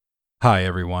Hi,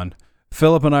 everyone.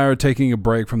 Philip and I are taking a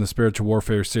break from the Spiritual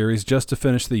Warfare series just to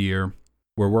finish the year.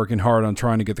 We're working hard on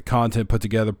trying to get the content put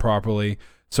together properly.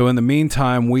 So in the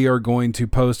meantime, we are going to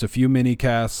post a few mini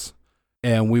casts,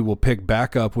 and we will pick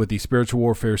back up with the Spiritual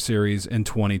Warfare series in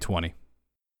 2020.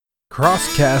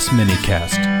 Crosscast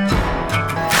Minicast.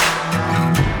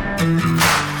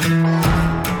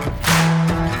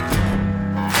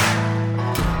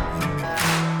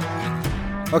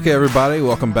 Okay, everybody,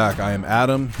 welcome back. I am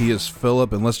Adam. He is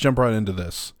Philip, and let's jump right into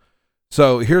this.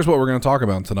 So here's what we're going to talk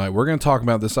about tonight. We're going to talk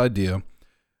about this idea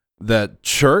that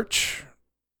church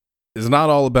is not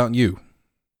all about you.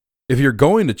 If you're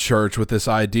going to church with this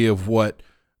idea of what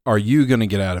are you going to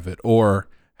get out of it, or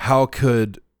how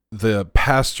could the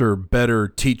pastor better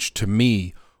teach to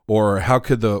me, or how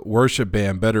could the worship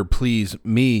band better please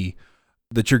me,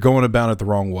 that you're going about it the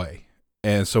wrong way.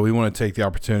 And so we want to take the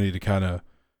opportunity to kind of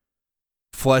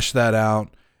flesh that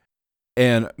out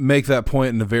and make that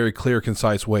point in a very clear,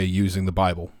 concise way using the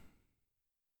Bible.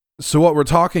 So what we're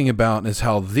talking about is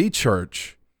how the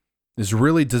church is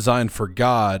really designed for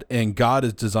God and God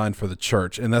is designed for the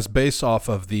church. And that's based off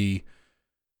of the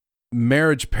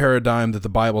marriage paradigm that the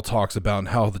Bible talks about, and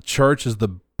how the church is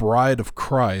the bride of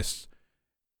Christ.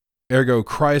 Ergo,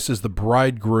 Christ is the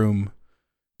bridegroom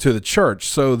to the church.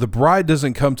 So the bride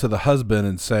doesn't come to the husband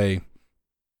and say,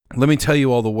 let me tell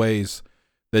you all the ways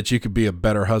that you could be a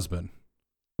better husband.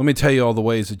 Let me tell you all the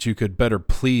ways that you could better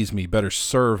please me, better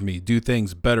serve me, do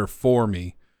things better for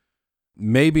me.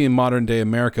 Maybe in modern day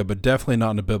America, but definitely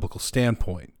not in a biblical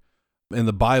standpoint. In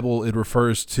the Bible, it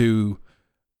refers to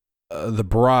the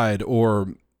bride,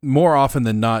 or more often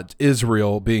than not,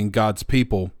 Israel being God's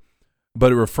people,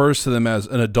 but it refers to them as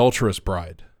an adulterous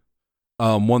bride,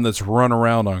 one that's run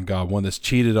around on God, one that's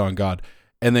cheated on God,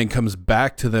 and then comes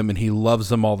back to them and he loves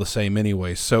them all the same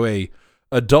anyway. So a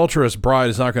adulterous bride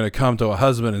is not going to come to a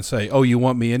husband and say, oh, you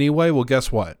want me anyway? Well,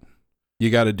 guess what? You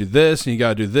got to do this and you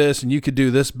got to do this and you could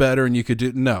do this better and you could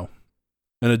do... No.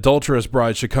 An adulterous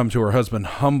bride should come to her husband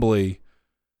humbly,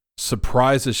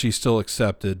 surprised that she's still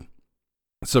accepted,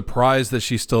 surprised that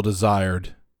she's still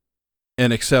desired,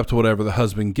 and accept whatever the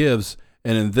husband gives.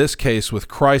 And in this case, with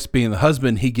Christ being the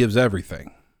husband, he gives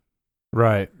everything.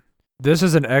 Right. This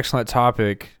is an excellent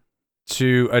topic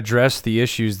to address the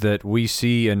issues that we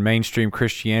see in mainstream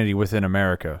Christianity within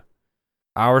America.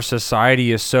 Our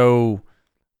society is so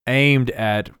aimed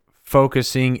at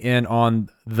focusing in on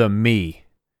the me.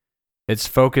 It's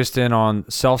focused in on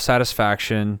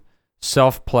self-satisfaction,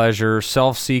 self-pleasure,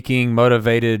 self-seeking,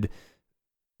 motivated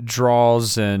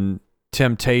draws and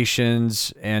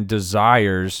temptations and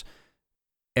desires.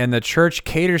 And the church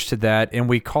caters to that, and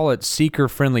we call it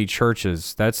seeker-friendly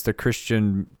churches. That's the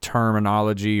Christian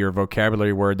terminology or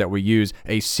vocabulary word that we use,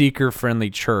 a seeker-friendly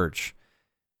church.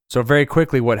 So very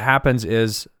quickly, what happens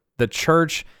is the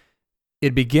church,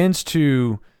 it begins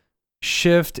to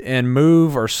shift and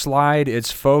move or slide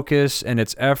its focus and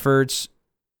its efforts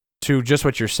to just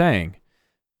what you're saying.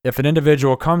 If an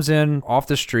individual comes in off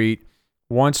the street,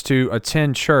 wants to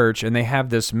attend church, and they have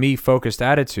this me-focused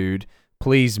attitude,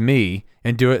 please me,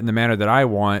 and do it in the manner that I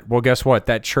want, well, guess what?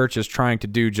 That church is trying to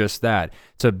do just that,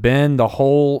 to bend the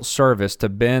whole service, to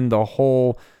bend the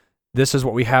whole, this is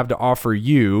what we have to offer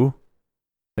you.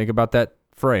 Think about that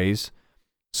phrase.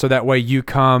 So that way you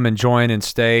come and join and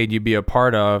stay and you be a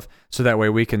part of, so that way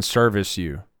we can service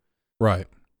you. Right.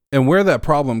 And where that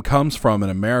problem comes from in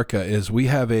America is we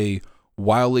have a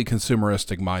wildly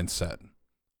consumeristic mindset.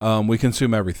 We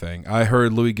consume everything. I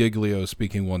heard Louis Giglio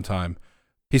speaking one time.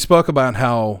 He spoke about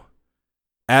how,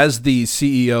 as the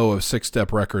CEO of Six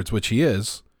Step Records, which he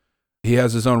is, he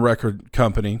has his own record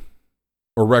company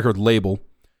or record label,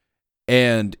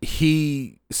 and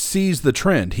he sees the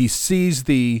trend. He sees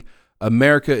the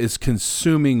America is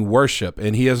consuming worship,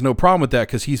 and he has no problem with that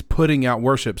because he's putting out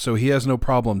worship, so he has no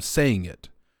problem saying it.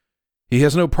 He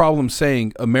has no problem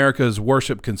saying America's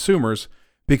worship consumers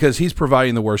because he's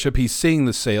providing the worship. He's seeing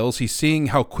the sales. He's seeing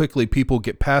how quickly people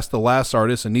get past the last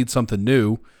artist and need something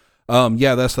new.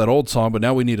 Yeah, that's that old song, but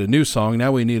now we need a new song.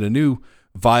 Now we need a new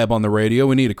vibe on the radio.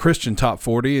 We need a Christian top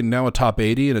 40 and now a top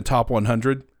 80 and a top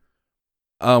 100.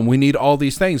 We need all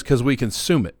these things because we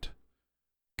consume it.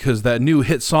 Because that new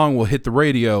hit song will hit the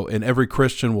radio and every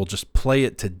Christian will just play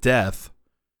it to death.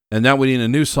 And now we need a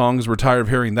new song because we're tired of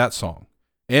hearing that song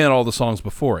and all the songs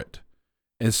before it.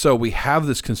 And so we have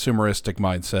this consumeristic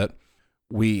mindset.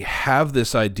 We have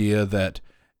this idea that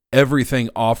everything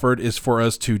offered is for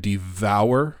us to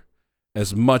devour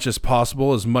as much as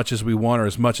possible, as much as we want or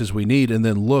as much as we need, and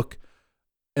then look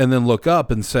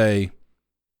up and say,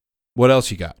 what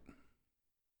else you got?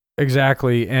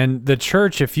 Exactly. And the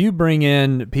church, if you bring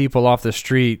in people off the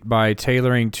street by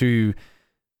tailoring to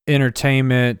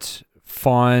entertainment,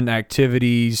 fun,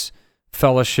 activities,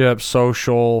 fellowship,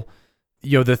 social,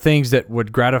 the things that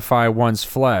would gratify one's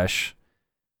flesh,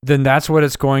 then that's what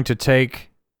it's going to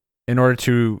take in order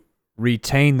to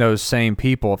retain those same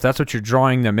people. If that's what you're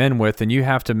drawing them in with, then you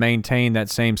have to maintain that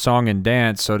same song and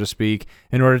dance, so to speak,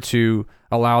 in order to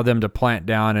allow them to plant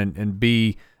down and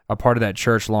be a part of that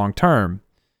church long term.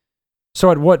 So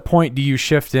at what point do you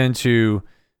shift into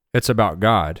it's about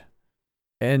God?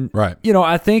 And, Right.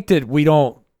 I think that we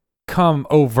don't come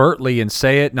overtly and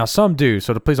say it. Now, some do,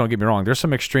 so please don't get me wrong. There's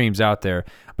some extremes out there.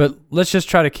 But let's just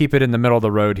try to keep it in the middle of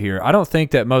the road here. I don't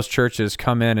think that most churches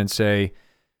come in and say,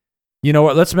 you know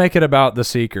what, let's make it about the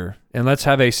seeker, and let's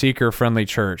have a seeker-friendly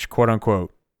church, quote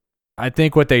unquote. I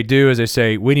think what they do is they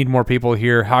say, we need more people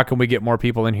here. How can we get more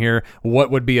people in here? What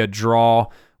would be a draw?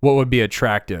 What would be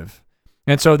attractive?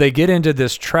 And so they get into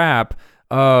this trap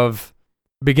of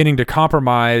beginning to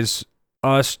compromise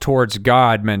us towards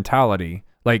God mentality.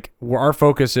 Like, our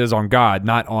focus is on God,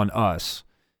 not on us.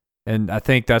 And I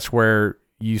think that's where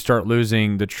you start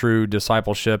losing the true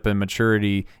discipleship and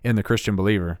maturity in the Christian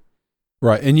believer.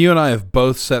 Right. And you and I have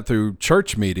both sat through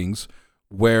church meetings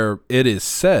where it is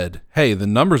said, hey, the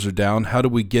numbers are down. How do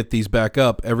we get these back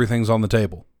up? Everything's on the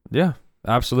table. Yeah,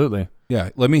 absolutely. Yeah.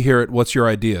 Let me hear it. What's your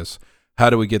ideas? How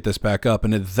do we get this back up?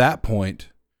 And at that point,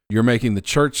 you're making the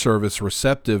church service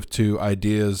receptive to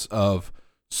ideas of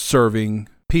serving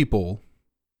people.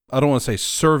 I don't want to say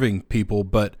serving people,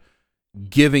 but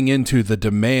giving into the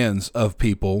demands of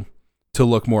people to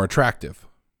look more attractive.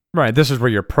 Right. This is where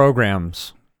your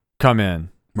programs come in.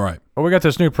 Right. Oh, we got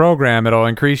this new program. It'll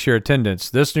increase your attendance.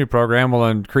 This new program will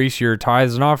increase your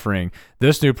tithes and offering.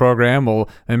 This new program will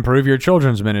improve your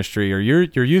children's ministry or your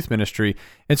youth ministry.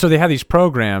 And so they have these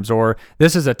programs, or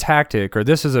this is a tactic, or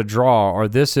this is a draw, or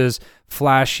this is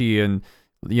flashy and,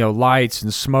 lights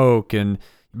and smoke and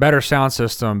better sound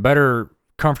system, better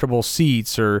comfortable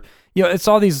seats, or, it's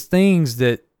all these things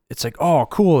that it's like, oh,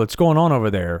 cool, it's going on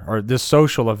over there, or this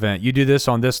social event. You do this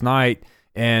on this night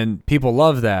and people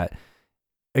love that.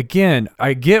 Again,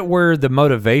 I get where the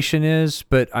motivation is,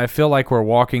 but I feel like we're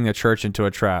walking the church into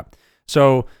a trap.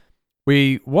 So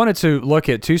we wanted to look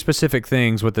at two specific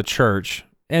things with the church,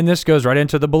 and this goes right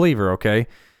into the believer, okay?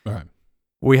 All right.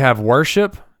 We have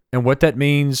worship and what that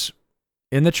means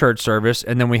in the church service,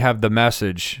 and then we have the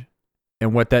message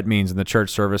and what that means in the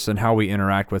church service and how we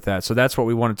interact with that. So that's what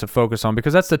we wanted to focus on,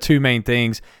 because that's the two main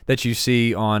things that you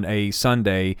see on a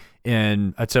Sunday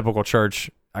in a typical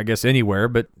church, I guess anywhere,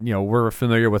 but we're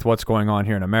familiar with what's going on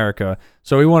here in America.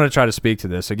 So we want to try to speak to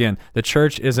this. Again, the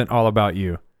church isn't all about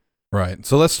you. Right.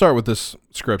 So let's start with this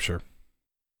scripture.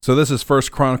 So this is 1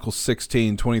 Chronicles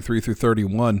 16, 23 through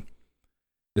 31.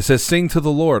 It says, "Sing to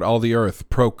the Lord, all the earth.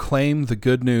 Proclaim the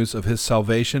good news of his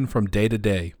salvation from day to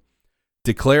day.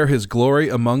 Declare his glory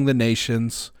among the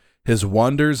nations, his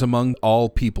wonders among all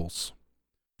peoples.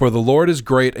 For the Lord is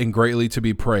great and greatly to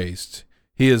be praised.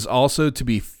 He is also to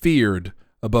be feared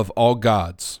above all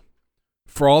gods.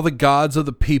 For all the gods of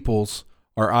the peoples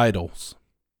are idols.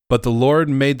 But the Lord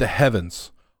made the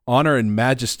heavens. Honor and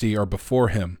majesty are before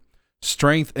him.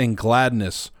 Strength and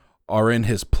gladness are in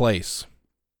his place.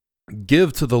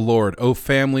 Give to the Lord, O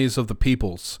families of the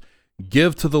peoples.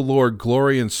 Give to the Lord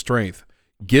glory and strength.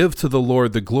 Give to the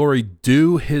Lord the glory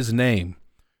due his name.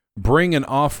 Bring an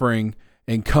offering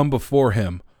and come before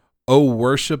him. O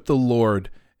worship the Lord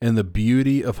in the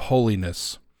beauty of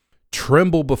holiness.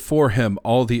 Tremble before him,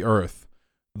 all the earth.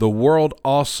 The world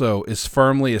also is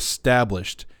firmly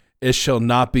established. It shall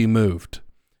not be moved.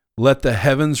 Let the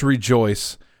heavens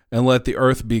rejoice, and let the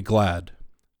earth be glad.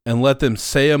 And let them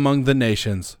say among the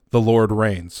nations, the Lord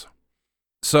reigns."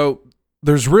 So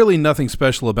there's really nothing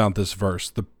special about this verse.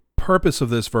 The purpose of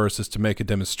this verse is to make a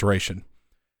demonstration.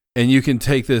 And you can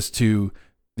take this to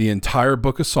the entire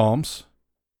book of Psalms,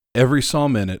 every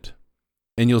psalm in it,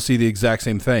 and you'll see the exact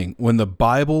same thing. When the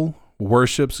Bible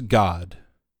worships God,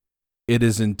 it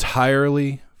is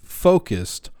entirely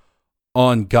focused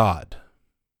on God.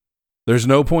 There's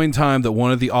no point in time that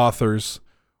one of the authors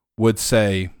would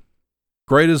say,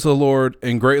 "Great is the Lord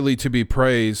and greatly to be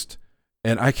praised."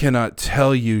 And I cannot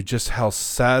tell you just how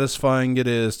satisfying it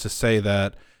is to say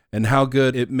that, and how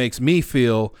good it makes me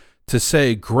feel to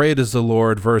say "great is the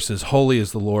Lord" versus "holy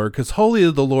is the Lord," because "holy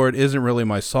is the Lord" isn't really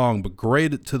my song, but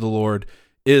 "great to the Lord"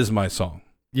 is my song.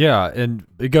 Yeah, and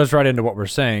it goes right into what we're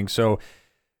saying. So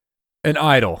an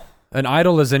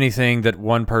idol is anything that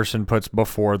one person puts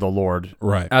before the Lord,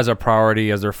 Right. as a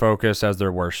priority, as their focus, as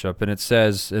their worship. And it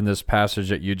says in this passage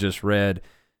that you just read,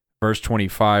 verse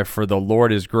 25, "For the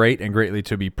Lord is great and greatly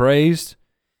to be praised.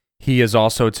 He is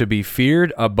also to be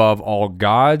feared above all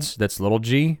gods, that's little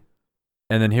g.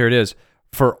 And then here it is,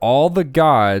 for all the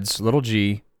gods, little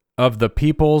g, of the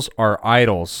peoples are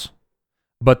idols,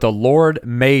 but the Lord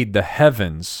made the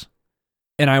heavens.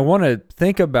 And I want to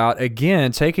think about,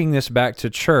 again, taking this back to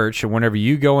church, and whenever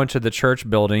you go into the church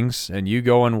buildings and you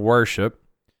go and worship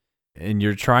and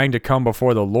you're trying to come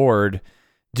before the Lord,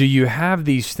 do you have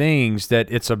these things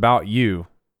that it's about you?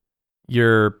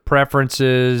 Your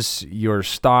preferences, your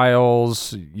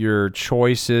styles, your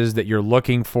choices that you're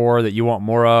looking for, that you want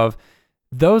more of,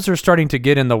 those are starting to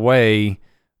get in the way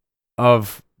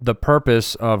of the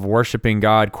purpose of worshiping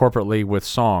God corporately with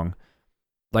song.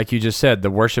 Like you just said,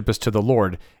 the worship is to the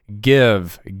Lord.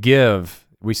 Give.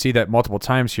 We see that multiple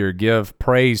times here. Give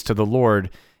praise to the Lord.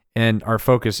 And our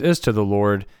focus is to the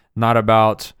Lord, not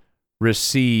about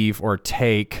receive or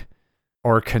take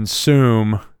or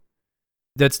consume.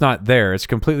 That's not there. It's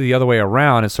completely the other way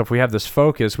around. And so if we have this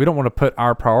focus, we don't want to put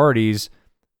our priorities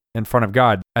in front of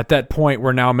God. At that point,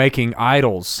 we're now making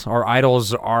idols. Our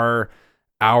idols are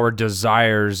our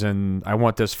desires, and I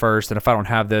want this first, and if I don't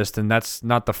have this, then that's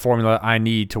not the formula I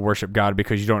need to worship God,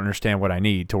 because you don't understand what I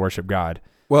need to worship God.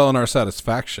 Well, in our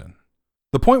satisfaction.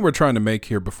 The point we're trying to make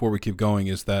here before we keep going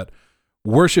is that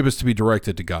worship is to be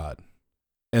directed to God.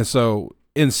 And so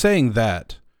in saying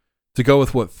that, to go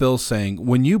with what Phil's saying,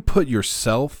 when you put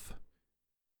yourself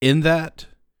in that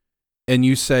and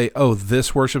you say, oh,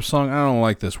 this worship song, I don't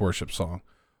like this worship song,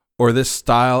 or this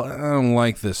style, I don't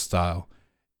like this style,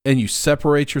 and you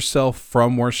separate yourself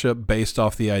from worship based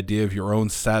off the idea of your own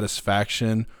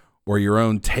satisfaction or your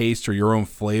own taste or your own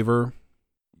flavor,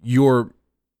 your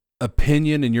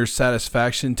opinion and your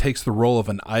satisfaction takes the role of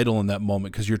an idol in that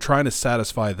moment, because you're trying to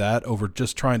satisfy that over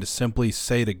just trying to simply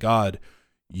say to God,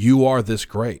 you are this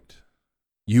great.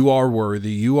 You are worthy.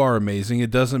 You are amazing.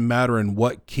 It doesn't matter in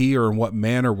what key or in what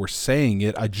manner we're saying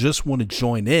it. I just want to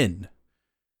join in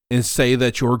and say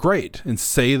that you're great, and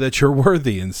say that you're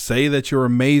worthy, and say that you're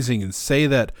amazing, and say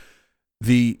that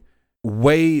the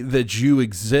way that you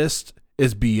exist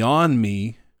is beyond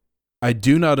me. I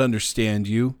do not understand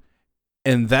you,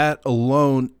 and that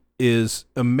alone is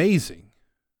amazing.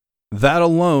 That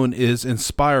alone is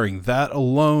inspiring. That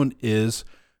alone is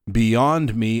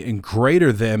beyond me and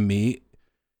greater than me,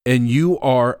 and you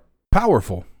are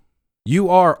powerful. You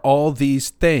are all these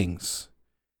things.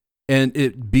 And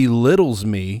it belittles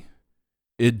me,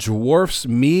 it dwarfs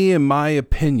me and my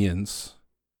opinions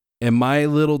and my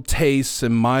little tastes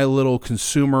and my little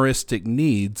consumeristic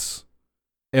needs.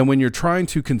 And when you're trying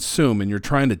to consume and you're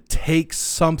trying to take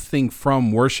something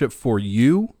from worship for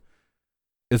you,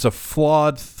 it's a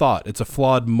flawed thought. It's a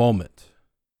flawed moment,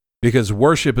 because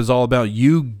worship is all about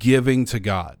you giving to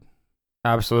God.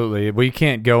 Absolutely. We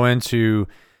can't go into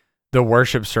the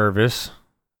worship service.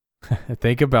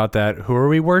 Think about that. Who are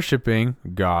we worshiping?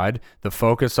 God. The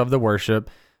focus of the worship,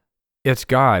 it's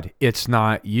God. It's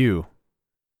not you.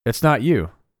 It's not you.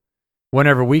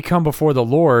 Whenever we come before the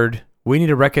Lord, we need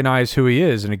to recognize who he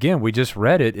is. And again, we just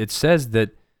read it. It says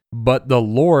that, but the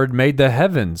Lord made the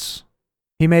heavens.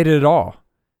 He made it all.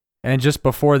 And just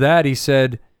before that, he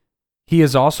said, he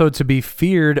is also to be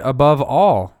feared above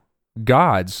all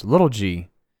gods, little g.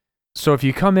 So if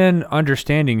you come in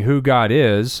understanding who God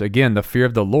is, again, the fear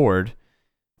of the Lord,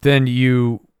 then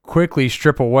you quickly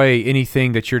strip away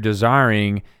anything that you're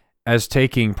desiring as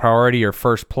taking priority or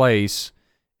first place,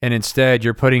 and instead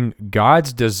you're putting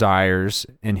God's desires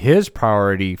and his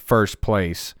priority first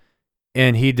place,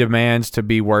 and he demands to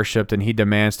be worshiped and he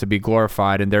demands to be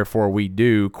glorified, and therefore we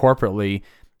do corporately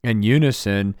in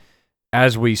unison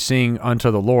as we sing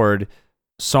unto the Lord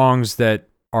songs that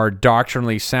are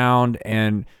doctrinally sound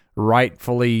and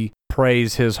rightfully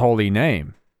praise his holy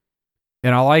name.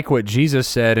 And I like what Jesus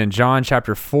said in John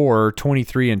chapter 4,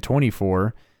 23 and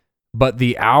 24, but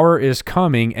the hour is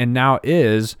coming and now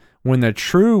is when the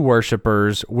true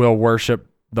worshipers will worship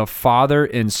the Father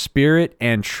in spirit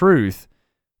and truth,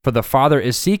 for the Father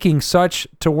is seeking such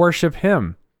to worship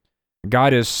him.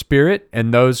 God is spirit,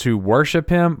 and those who worship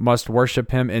him must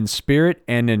worship him in spirit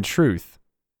and in truth.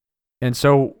 And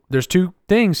so there's two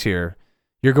things here.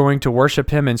 You're going to worship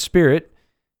him in spirit,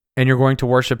 and you're going to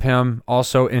worship him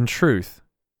also in truth.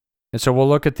 And so we'll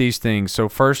look at these things. So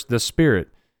first, the Spirit.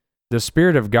 The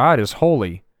Spirit of God is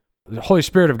holy. The Holy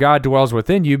Spirit of God dwells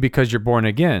within you because you're born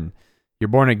again. You're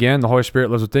born again, the Holy Spirit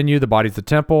lives within you, the body's the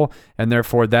temple, and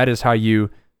therefore that is how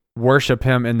you worship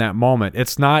him in that moment.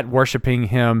 It's not worshiping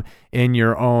him in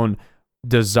your own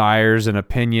desires and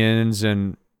opinions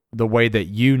and the way that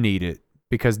you need it,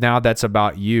 because now that's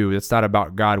about you. It's not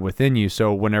about God within you.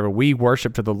 So whenever we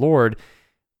worship to the Lord,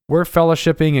 we're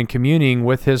fellowshipping and communing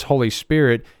with his Holy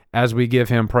Spirit as we give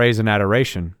him praise and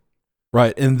adoration.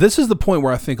 Right. And this is the point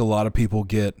where I think a lot of people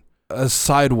get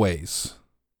sideways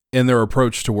in their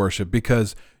approach to worship,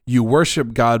 because you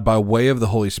worship God by way of the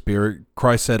Holy Spirit.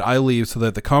 Christ said, I leave so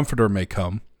that the Comforter may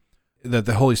come, that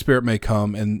the Holy Spirit may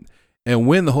come. And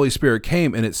when the Holy Spirit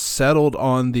came and it settled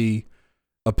on the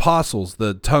apostles,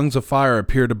 the tongues of fire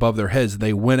appeared above their heads.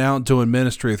 They went out doing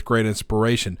ministry with great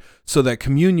inspiration. So that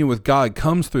communion with God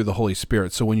comes through the Holy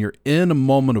Spirit. So when you're in a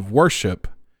moment of worship,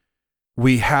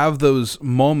 we have those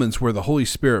moments where the Holy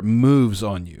Spirit moves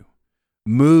on you,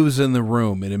 moves in the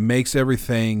room, and it makes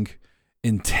everything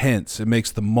intense. It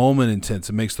makes the moment intense.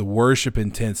 It makes the worship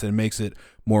intense, and it makes it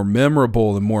more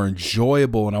memorable and more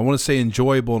enjoyable. And I want to say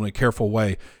enjoyable in a careful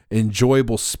way,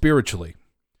 enjoyable spiritually,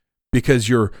 because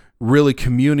you're really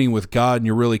communing with God and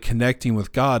you're really connecting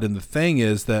with God. And the thing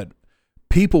is that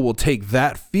people will take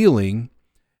that feeling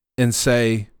and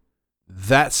say,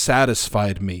 that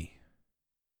satisfied me.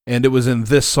 And it was in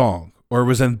this song, or it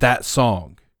was in that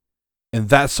song. And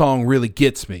that song really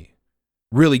gets me,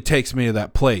 really takes me to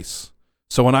that place.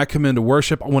 So when I come into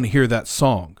worship, I want to hear that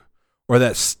song or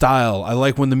that style. I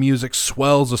like when the music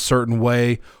swells a certain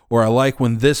way, or I like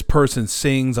when this person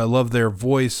sings. I love their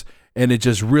voice, and it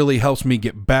just really helps me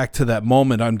get back to that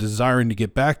moment I'm desiring to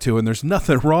get back to. And there's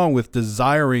nothing wrong with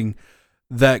desiring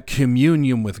that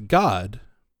communion with God.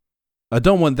 I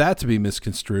don't want that to be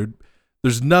misconstrued.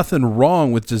 There's nothing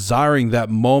wrong with desiring that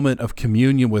moment of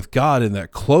communion with God and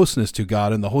that closeness to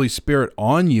God and the Holy Spirit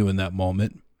on you in that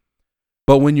moment.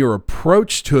 But when your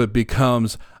approach to it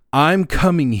becomes, I'm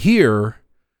coming here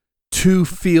to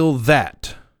feel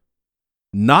that,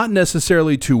 not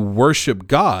necessarily to worship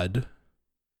God,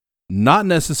 not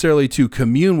necessarily to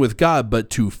commune with God,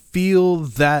 but to feel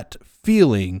that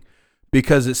feeling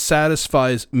because it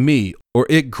satisfies me, or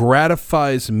it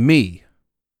gratifies me,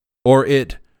 or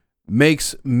it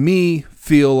makes me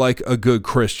feel like a good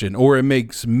Christian, or it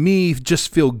makes me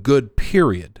just feel good,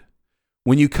 period.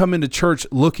 When you come into church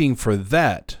looking for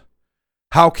that,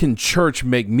 how can church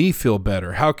make me feel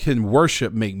better? How can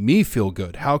worship make me feel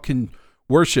good? How can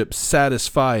worship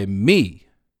satisfy me?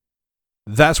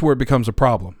 That's where it becomes a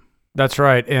problem. That's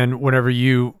right. And whenever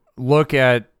you look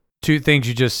at two things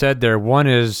you just said there, one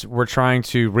is we're trying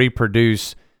to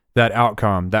reproduce that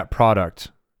outcome, that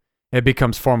product. It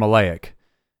becomes formulaic,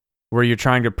 where you're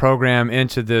trying to program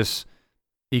into this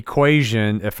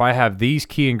equation. If I have these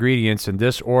key ingredients in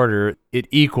this order, it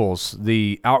equals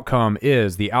the outcome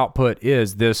is, the output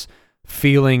is this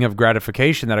feeling of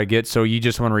gratification that I get. So you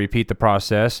just want to repeat the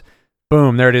process.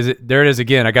 Boom, there it is. There it is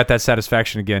again. I got that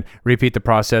satisfaction again. Repeat the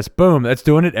process. Boom, that's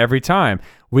doing it every time.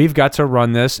 We've got to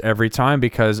run this every time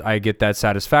because I get that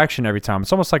satisfaction every time.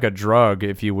 It's almost like a drug,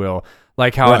 if you will.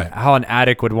 Like how an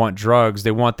addict would want drugs.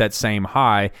 They want that same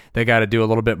high. They got to do a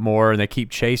little bit more, and they keep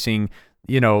chasing,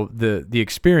 the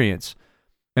experience.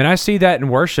 And I see that in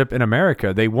worship in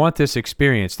America. They want this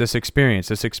experience, and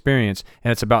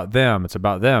it's about them. It's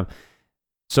about them.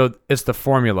 So it's the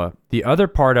formula. The other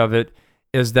part of it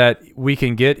is that we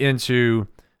can get into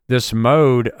this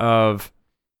mode of,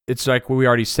 it's like we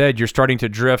already said, you're starting to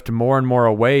drift more and more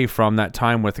away from that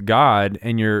time with God,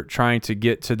 and you're trying to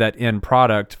get to that end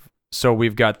product. So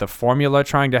we've got the formula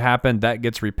trying to happen, that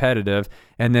gets repetitive,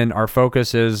 and then our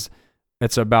focus is,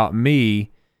 it's about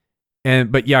me.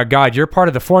 But yeah, God, you're part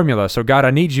of the formula. So God,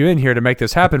 I need you in here to make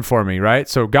this happen for me, right?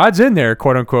 So God's in there,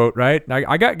 quote unquote, right?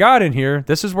 I got God in here.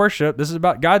 This is worship. This is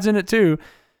about God's in it too.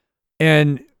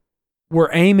 And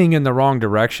we're aiming in the wrong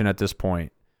direction at this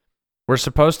point. We're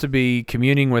supposed to be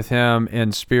communing with Him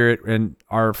in spirit, and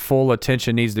our full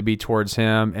attention needs to be towards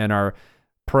Him, and our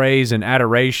praise and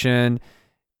adoration,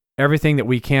 everything that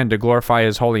we can to glorify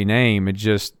His holy name, and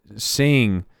just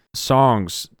sing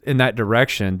songs in that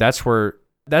direction. That's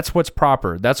what's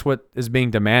proper. That's what is being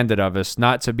demanded of us,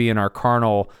 not to be in our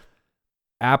carnal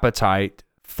appetite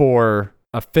for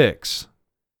a fix.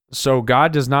 So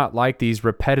God does not like these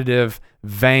repetitive,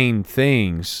 vain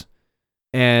things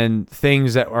and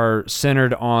things that are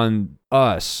centered on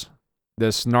us,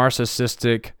 this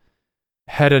narcissistic,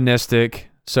 hedonistic.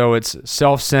 So it's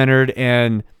self-centered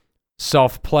and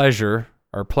self-pleasure,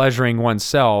 or pleasuring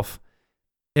oneself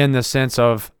in the sense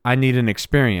of, I need an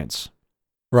experience.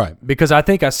 Right. Because I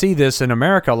think I see this in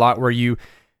America a lot, where you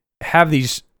have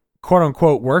these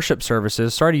quote-unquote worship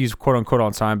services. Sorry to use quote-unquote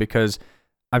all the time, because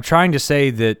I'm trying to say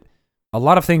that a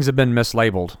lot of things have been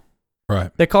mislabeled.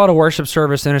 Right. They call it a worship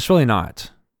service, and it's really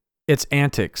not. It's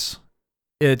antics.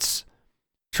 It's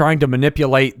trying to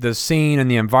manipulate the scene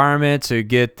and the environment to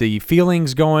get the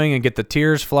feelings going and get the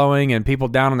tears flowing and people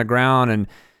down on the ground, and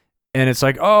it's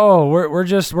like, oh,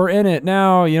 we're in it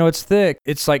now. It's thick.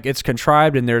 It's like it's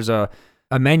contrived, and there's a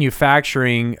a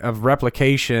manufacturing of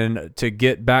replication to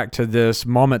get back to this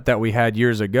moment that we had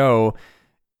years ago,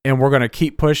 and we're going to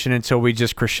keep pushing until we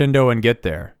just crescendo and get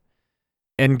there.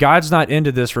 And God's not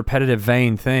into this repetitive,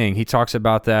 vain thing. He talks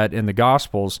about that in the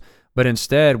Gospels, but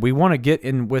instead we want to get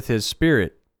in with His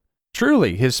Spirit,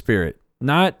 truly His Spirit,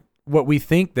 not what we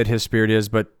think that His Spirit is,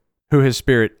 but who His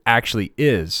Spirit actually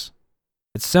is.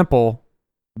 It's simple,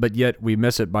 but yet we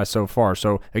miss it by so far.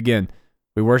 So again,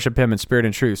 we worship Him in spirit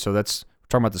and truth. So we're talking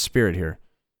about the Spirit here.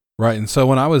 Right. And so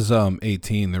when I was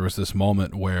 18, there was this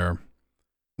moment where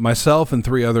myself and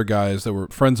 3 other guys that were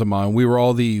friends of mine, we were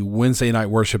all the Wednesday night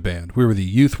worship band. We were the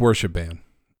youth worship band.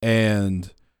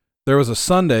 And there was a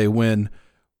Sunday when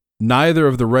neither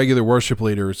of the regular worship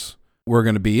leaders were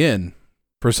going to be in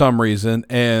for some reason.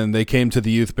 And they came to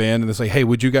the youth band and they say, hey,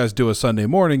 would you guys do a Sunday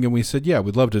morning? And we said, yeah,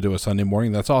 we'd love to do a Sunday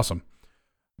morning. That's awesome.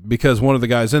 Because one of the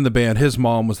guys in the band, his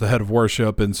mom was the head of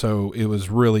worship, and so it was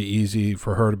really easy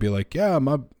for her to be like, yeah,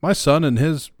 my son and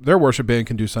their worship band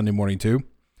can do Sunday morning too.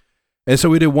 And so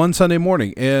we did one Sunday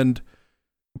morning, and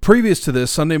previous to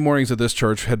this, Sunday mornings at this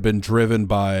church had been driven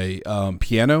by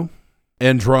piano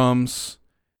and drums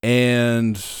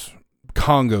and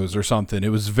congos or something. It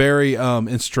was very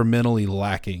instrumentally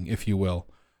lacking, if you will,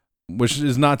 which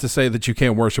is not to say that you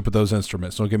can't worship with those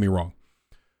instruments, don't get me wrong.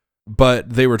 But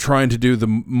they were trying to do the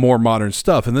more modern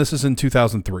stuff, and this is in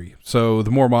 2003. So the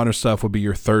more modern stuff would be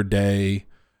your Third Day,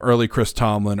 early Chris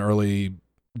Tomlin, early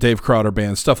Dave Crowder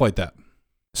band, stuff like that.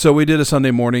 So we did a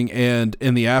Sunday morning, and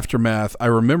in the aftermath, I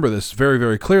remember this very,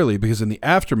 very clearly, because in the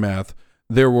aftermath,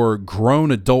 there were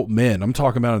grown adult men, I'm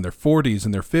talking about in their 40s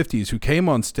and their 50s, who came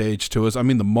on stage to us, the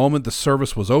moment the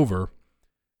service was over,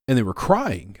 and they were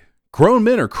crying. Grown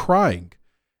men are crying.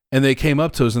 And they came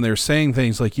up to us and they were saying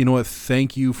things like, you know what,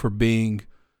 thank you for being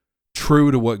true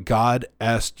to what God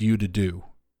asked you to do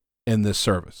in this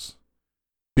service.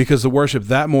 Because the worship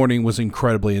that morning was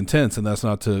incredibly intense, and that's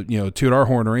not to, toot our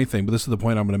horn or anything, but this is the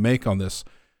point I'm going to make on this.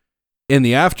 In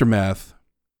the aftermath,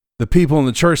 the people in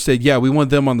the church said, yeah, we want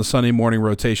them on the Sunday morning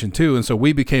rotation too. And so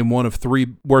we became one of 3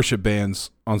 worship bands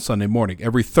on Sunday morning.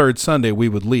 Every third Sunday we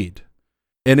would lead.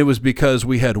 And it was because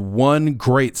we had one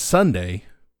great Sunday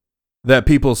that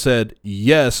people said,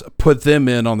 yes, put them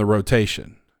in on the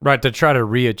rotation. Right, to try to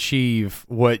re-achieve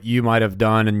what you might have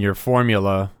done in your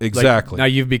formula. Exactly. Now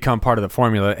you've become part of the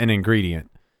formula, an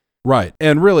ingredient. Right.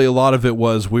 And really a lot of it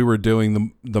was we were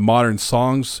doing the modern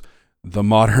songs the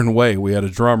modern way. We had a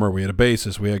drummer, we had a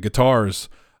bassist, we had guitars.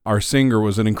 Our singer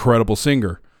was an incredible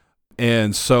singer.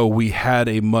 And so we had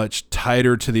a much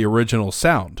tighter to the original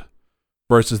sound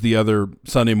versus the other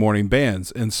Sunday morning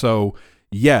bands. And so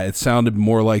yeah, it sounded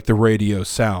more like the radio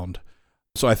sound.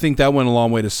 So I think that went a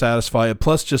long way to satisfy it.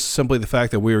 Plus just simply the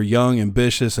fact that we were young,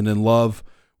 ambitious, and in love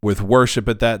with worship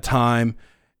at that time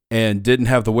and didn't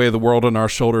have the weight of the world on our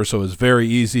shoulders. So it was very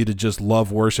easy to just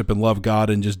love worship and love God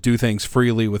and just do things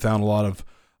freely without a lot of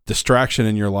distraction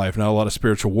in your life, not a lot of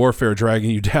spiritual warfare dragging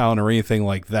you down or anything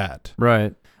like that.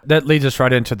 Right. That leads us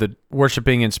right into the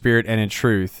worshiping in spirit and in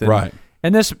truth. And, right.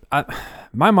 And this,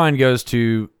 my mind goes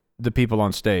to the people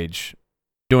on stage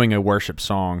doing a worship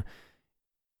song.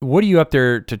 What are you up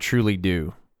there to truly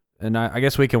do? And I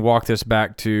guess we can walk this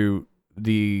back to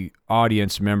the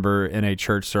audience member in a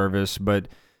church service, but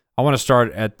I want to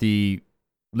start at the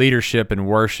leadership and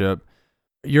worship.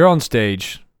 You're on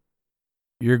stage.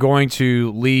 You're going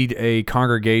to lead a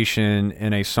congregation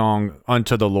in a song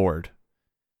unto the Lord.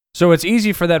 So it's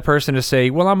easy for that person to say,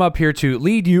 well, I'm up here to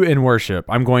lead you in worship.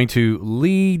 I'm going to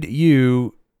lead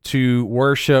you to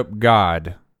worship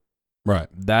God. Right.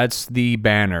 That's the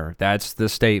banner. That's the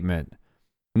statement.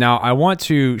 Now, I want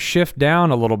to shift down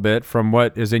a little bit from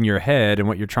what is in your head and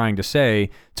what you're trying to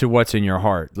say to what's in your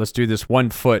heart. Let's do this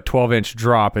 1 foot, 12-inch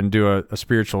drop and do a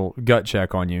spiritual gut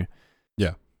check on you.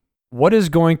 Yeah. What is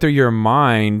going through your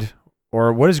mind,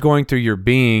 or what is going through your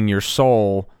being, your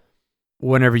soul,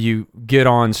 whenever you get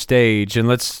on stage? And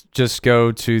let's just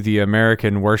go to the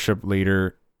American worship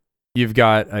leader. You've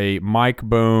got a mic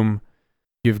boom.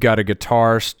 You've got a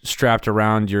guitar strapped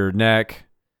around your neck,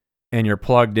 and you're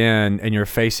plugged in, and you're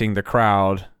facing the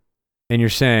crowd, and you're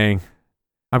saying,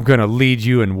 I'm going to lead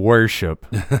you in worship.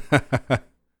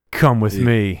 Come with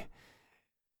me.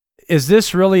 Is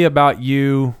this really about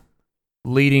you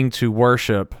leading to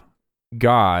worship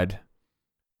God,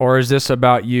 or is this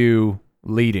about you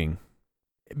leading?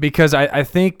 Because I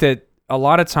think that a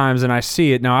lot of times, and I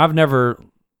see it, now I've never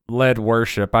led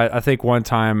worship. I think one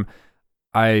time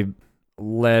I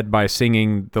led by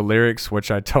singing the lyrics, which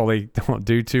I totally don't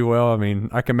do too well. I mean,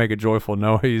 I can make a joyful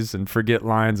noise and forget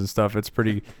lines and stuff. It's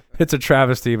a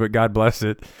travesty, but God bless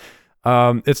it.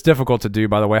 It's difficult to do,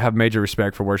 by the way. I have major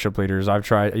respect for worship leaders. I've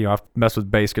tried, I've messed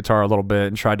with bass guitar a little bit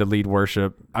and tried to lead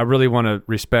worship. I really want to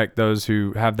respect those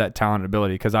who have that talent and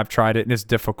ability because I've tried it and it's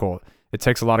difficult. It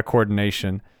takes a lot of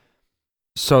coordination.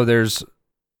 So there's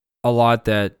a lot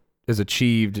that is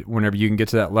achieved whenever you can get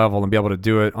to that level and be able to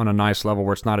do it on a nice level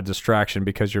where it's not a distraction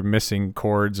because you're missing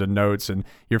chords and notes and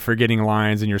you're forgetting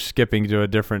lines and you're skipping to a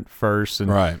different verse. And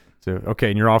Right. so, okay,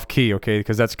 and you're off key, okay,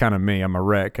 because that's kind of me. I'm a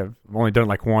wreck. I've only done it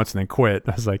like once and then quit.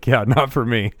 I was like, yeah, not for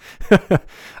me.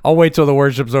 I'll wait till the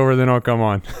worship's over, then I'll come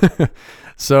on.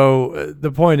 So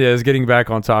the point is, getting back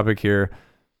on topic here,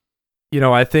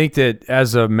 I think that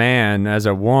as a man, as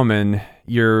a woman,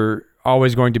 you're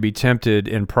always going to be tempted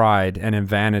in pride and in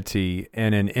vanity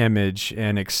and in image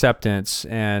and acceptance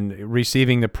and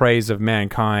receiving the praise of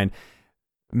mankind.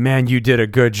 Man, you did a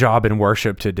good job in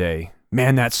worship today.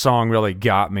 Man, that song really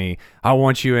got me. I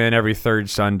want you in every third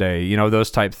Sunday, those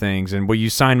type things. And will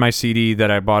you sign my CD that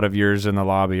I bought of yours in the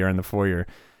lobby or in the foyer?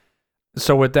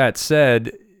 So with that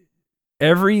said,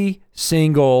 every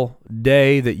single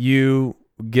day that you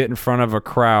get in front of a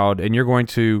crowd and you're going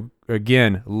to,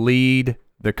 again, lead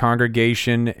the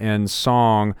congregation in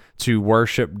song to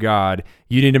worship God,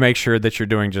 you need to make sure that you're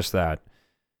doing just that.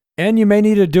 And you may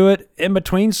need to do it in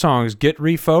between songs, get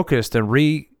refocused and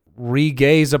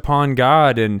re-gaze upon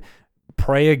God and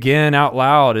pray again out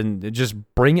loud and just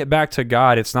bring it back to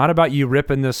God. It's not about you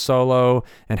ripping this solo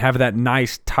and having that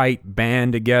nice tight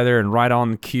band together and right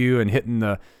on cue and hitting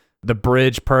the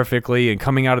bridge perfectly and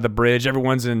coming out of the bridge.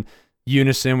 Everyone's in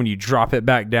unison when you drop it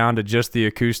back down to just the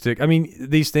acoustic. I mean,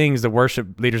 these things, the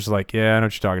worship leaders are like, yeah, I know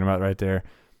what you're talking about right there.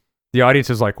 The audience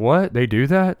is like, what? They do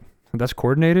that? That's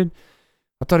coordinated?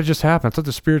 I thought it just happened. I thought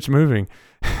the Spirit's moving.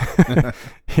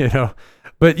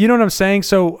 But you know what I'm saying?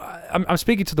 So I'm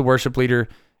speaking to the worship leader.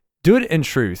 Do it in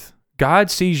truth. God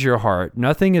sees your heart.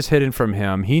 Nothing is hidden from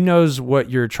him. He knows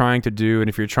what you're trying to do. And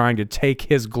if you're trying to take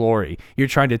his glory, you're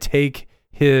trying to take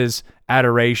his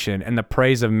adoration and the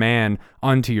praise of man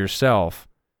unto yourself.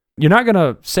 You're not going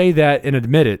to say that and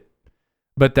admit it,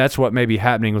 but that's what may be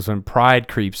happening is when pride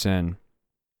creeps in.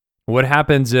 What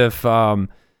happens if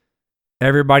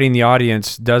everybody in the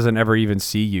audience doesn't ever even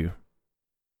see you?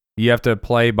 You have to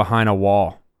play behind a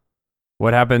wall.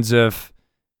 What happens if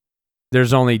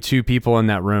there's only 2 people in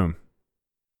that room?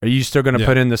 Are you still going to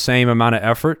put in the same amount of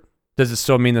effort? Does it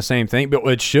still mean the same thing? But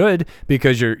it should,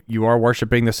 because you are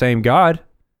worshiping the same God,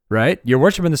 right? You're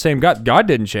worshiping the same God. God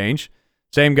didn't change.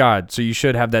 Same God. So you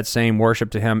should have that same worship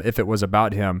to him if it was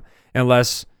about him.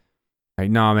 Unless,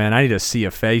 no, man, I need a sea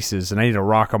of faces and I need to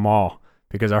rock them all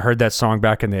because I heard that song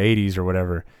back in the 80s or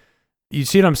whatever. You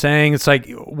see what I'm saying? It's like,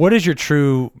 what is your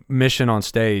true mission on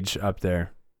stage up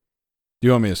there? Do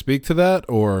you want me to speak to that,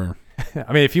 or?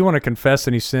 I mean, if you want to confess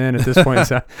any sin at this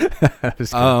point,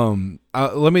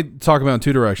 let me talk about in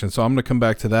 2 directions. So I'm going to come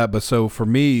back to that. But so for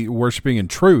me, worshiping in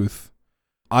truth,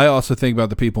 I also think about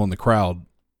the people in the crowd.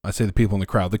 I say the people in the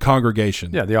crowd, the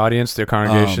congregation. Yeah, the audience, the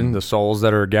congregation, the souls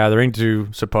that are gathering to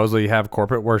supposedly have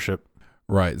corporate worship.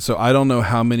 Right. So I don't know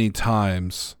how many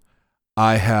times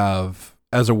I have,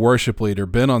 as a worship leader,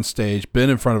 been on stage, been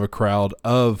in front of a crowd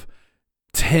of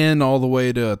 10 all the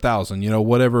way to 1,000,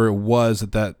 whatever it was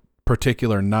at that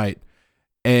particular night.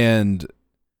 And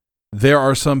there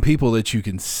are some people that you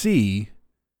can see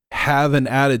have an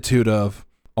attitude of,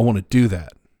 I want to do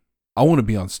that. I want to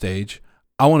be on stage.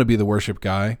 I want to be the worship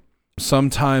guy.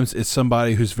 Sometimes it's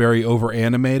somebody who's very over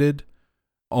animated,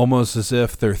 almost as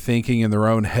if they're thinking in their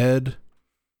own head.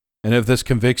 And if this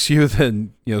convicts you,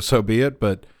 then, so be it.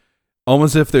 But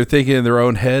almost if they're thinking in their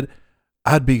own head,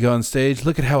 I'd be on stage.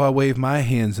 Look at how I wave my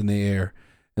hands in the air.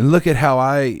 And look at how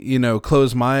I,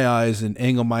 close my eyes and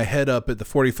angle my head up at the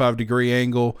 45-degree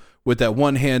angle with that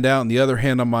one hand out and the other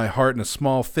hand on my heart and a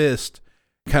small fist,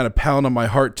 kind of pound on my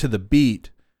heart to the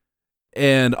beat.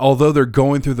 And although they're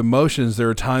going through the motions, there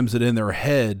are times that in their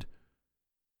head,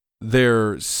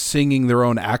 they're singing their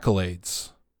own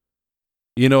accolades.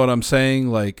 You know what I'm saying?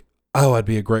 Like, oh, I'd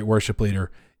be a great worship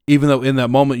leader. Even though in that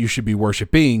moment you should be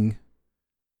worshiping,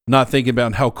 not thinking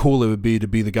about how cool it would be to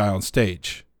be the guy on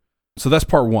stage. So that's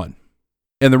part 1.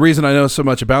 And the reason I know so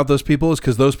much about those people is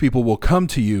because those people will come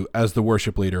to you as the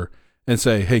worship leader and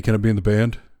say, hey, can I be in the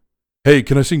band? Hey,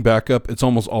 can I sing backup? It's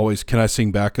almost always, can I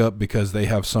sing backup? Because they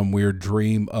have some weird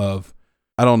dream of,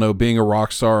 I don't know, being a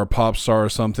rock star or pop star or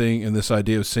something. And this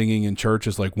idea of singing in church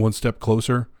is like one step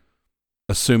closer.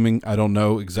 Assuming, I don't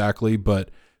know exactly, but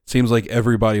it seems like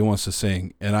everybody wants to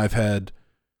sing. And I've had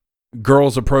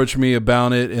girls approach me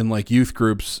about it in like youth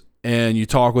groups, and you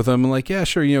talk with them and like, yeah,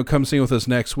 sure, come sing with us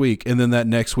next week. And then that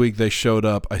next week they showed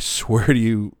up, I swear to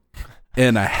you,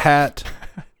 in a hat,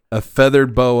 a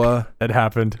feathered boa, It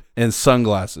happened. and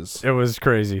sunglasses. It was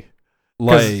crazy.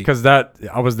 Like, Because that,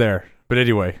 I was there. But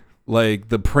anyway. like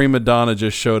the prima donna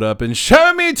just showed up and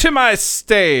show me to my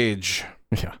stage.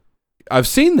 Yeah. I've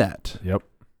seen that. Yep.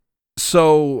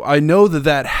 So I know that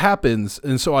that happens.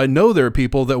 And so I know there are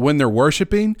people that when they're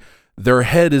worshiping, their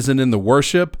head isn't in the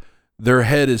worship. Their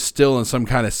head is still in some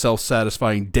kind of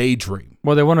self-satisfying daydream.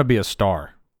 Well, they want to be a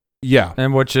star. Yeah.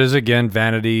 And which is, again,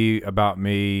 vanity, about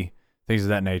me, things of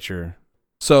that nature.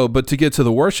 So, but to get to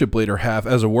the worship leader half,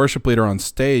 as a worship leader on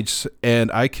stage,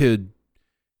 and I could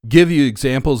give you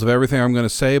examples of everything I'm going to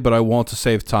say, but I won't to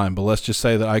save time. But let's just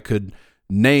say that I could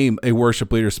name a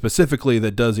worship leader specifically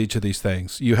that does each of these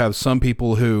things. You have some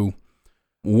people who,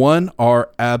 one,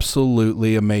 are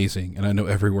absolutely amazing. And I know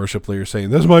every worship leader is saying,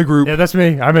 "This is my group." Yeah, that's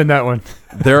me. I'm in that one.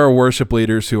 There are worship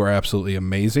leaders who are absolutely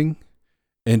amazing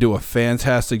and do a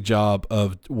fantastic job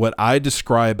of what I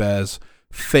describe as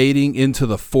fading into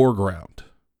the foreground,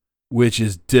 which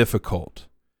is difficult.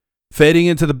 Fading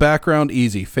into the background,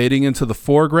 easy. Fading into the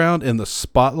foreground in the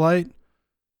spotlight,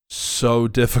 so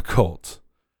difficult.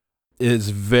 It's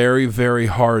very, very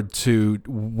hard to,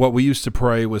 what we used to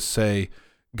pray was say,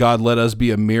 God, let us be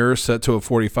a mirror set to a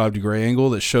 45-degree angle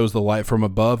that shows the light from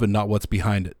above and not what's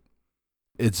behind it.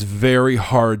 It's very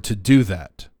hard to do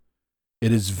that.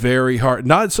 It is very hard.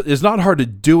 It's not hard to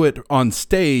do it on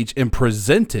stage and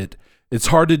present it. It's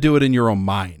hard to do it in your own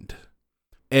mind.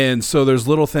 And so there's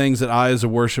little things that I, as a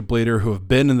worship leader who have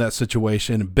been in that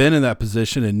situation, been in that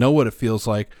position and know what it feels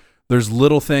like, there's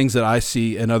little things that I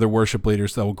see in other worship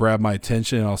leaders that will grab my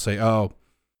attention and I'll say, oh,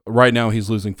 right now he's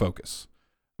losing focus.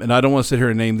 And I don't want to sit here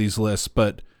and name these lists,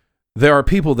 but there are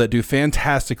people that do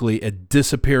fantastically at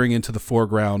disappearing into the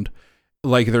foreground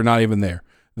like they're not even there.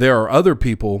 There are other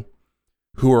people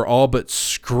who are all but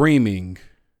screaming,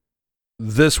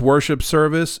 this worship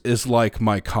service is like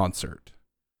my concert.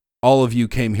 All of you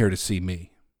came here to see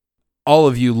me. All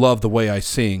of you love the way I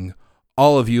sing.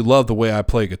 All of you love the way I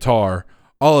play guitar.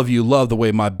 All of you love the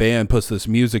way my band puts this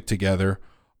music together.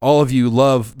 All of you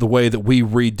love the way that we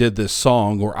redid this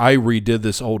song or I redid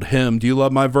this old hymn. Do you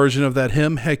love my version of that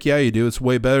hymn? Heck yeah, you do. It's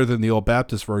way better than the old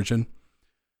Baptist version,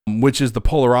 which is the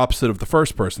polar opposite of the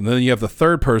first person. Then you have the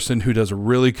third person who does a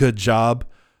really good job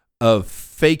of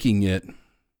faking it,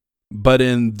 but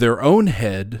in their own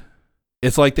head,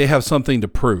 it's like they have something to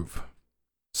prove.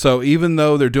 So even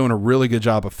though they're doing a really good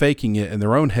job of faking it in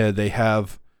their own head, they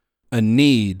have a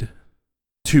need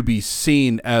to be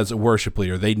seen as a worship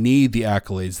leader. They need the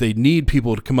accolades. They need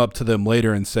people to come up to them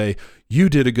later and say, you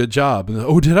did a good job. And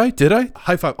oh, did I? Did I?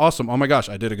 High five. Awesome. Oh my gosh,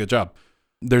 I did a good job.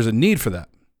 There's a need for that.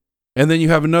 And then you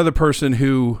have another person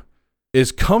who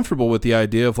is comfortable with the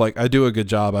idea of like, I do a good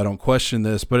job. I don't question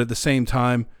this. But at the same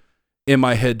time, in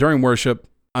my head during worship,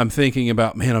 I'm thinking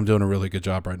about, man, I'm doing a really good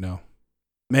job right now.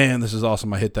 Man, this is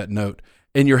awesome. I hit that note.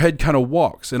 And your head kind of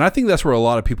walks. And I think that's where a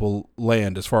lot of people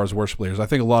land as far as worship leaders. I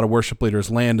think a lot of worship leaders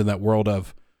land in that world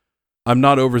of, I'm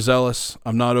not overzealous.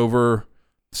 I'm not over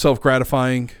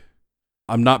self-gratifying.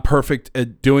 I'm not perfect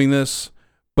at doing this.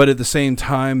 But at the same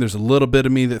time, there's a little bit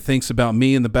of me that thinks about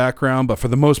me in the background. But for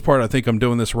the most part, I think I'm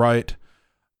doing this right.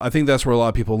 I think that's where a lot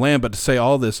of people land. But to say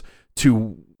all this,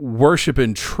 to worship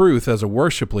in truth as a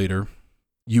worship leader,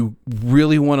 you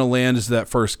really want to land as that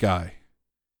first guy.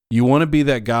 You want to be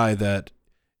that guy that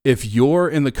if you're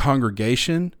in the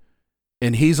congregation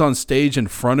and he's on stage in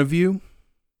front of you,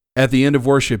 at the end of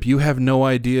worship, you have no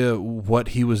idea what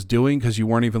he was doing because you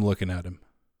weren't even looking at him.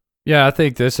 Yeah, I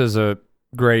think this is a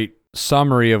great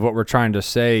summary of what we're trying to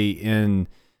say in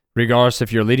regardless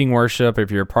if you're leading worship,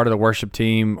 if you're part of the worship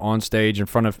team on stage in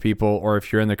front of people, or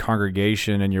if you're in the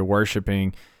congregation and you're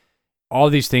worshiping, all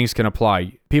these things can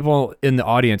apply. People in the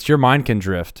audience, your mind can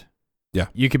drift. Yeah.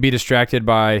 You could be distracted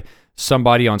by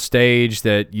somebody on stage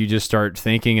that you just start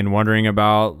thinking and wondering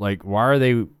about, like, why are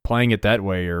they playing it that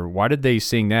way? Or why did they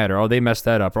sing that? Or, oh, they messed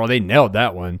that up. Or, oh, they nailed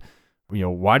that one. You know,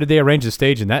 why did they arrange the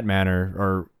stage in that manner?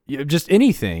 Or just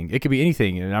anything. It could be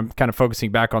anything. And I'm kind of focusing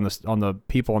back on the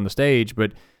people on the stage,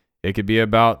 but it could be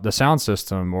about the sound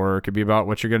system, or it could be about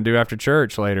what you're going to do after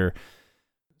church later.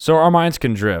 So our minds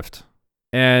can drift.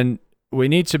 And we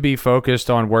need to be focused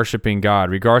on worshiping God,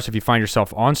 regardless if you find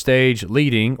yourself on stage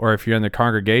leading or if you're in the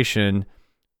congregation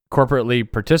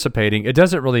corporately participating. It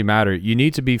doesn't really matter. You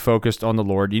need to be focused on the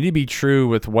Lord. You need to be true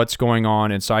with what's going on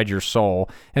inside your soul.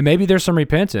 And maybe there's some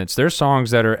repentance. There's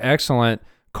songs that are excellent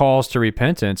calls to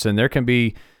repentance, and there can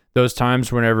be those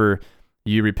times whenever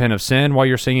you repent of sin while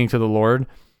you're singing to the Lord.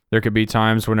 There could be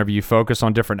times whenever you focus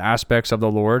on different aspects of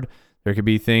the Lord. There could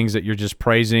be things that you're just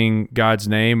praising God's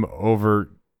name over.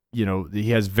 You know,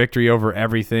 he has victory over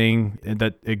everything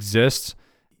that exists.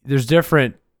 There's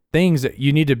different things that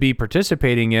you need to be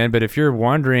participating in. But if you're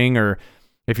wondering, or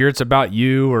if it's about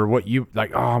you or what you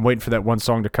like, oh, I'm waiting for that one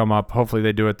song to come up. Hopefully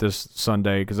they do it this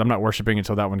Sunday because I'm not worshiping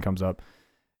until that one comes up.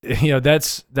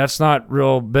 That's not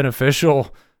real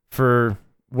beneficial for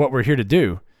what we're here to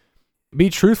do. Be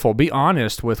truthful, be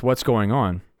honest with what's going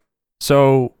on.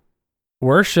 So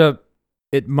worship,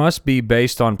 it must be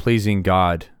based on pleasing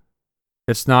God.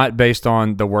 It's not based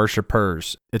on the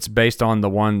worshipers. It's based on the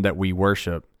one that we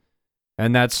worship.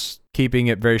 And that's keeping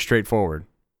it very straightforward.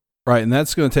 Right, and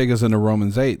that's going to take us into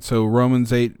Romans 8. So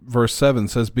Romans 8 verse 7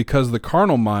 says, because the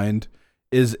carnal mind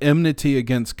is enmity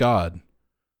against God,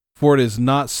 for it is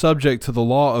not subject to the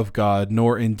law of God,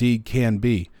 nor indeed can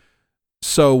be.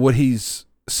 So what he's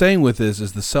saying with this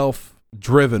is the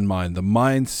self-driven mind, the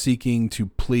mind seeking to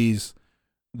please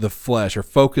the flesh or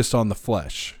focused on the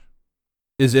flesh,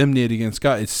 is enmity against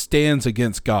God. It stands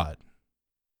against God.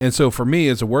 And so for me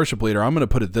as a worship leader, I'm going to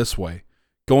put it this way,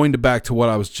 going back to what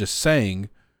I was just saying.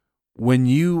 When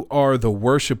you are the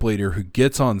worship leader who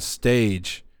gets on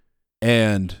stage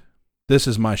and this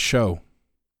is my show,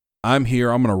 I'm here,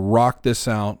 I'm going to rock this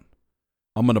out,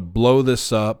 I'm going to blow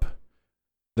this up,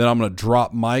 then I'm going to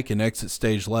drop mic and exit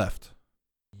stage left.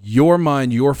 Your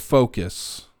mind, your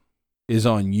focus is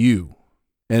on you.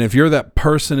 And if you're that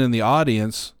person in the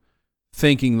audience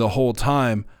thinking the whole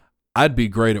time, I'd be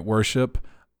great at worship,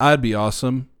 I'd be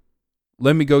awesome,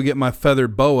 let me go get my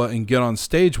feathered boa and get on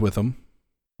stage with them.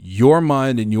 Your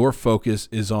mind and your focus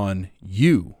is on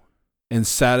you and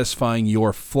satisfying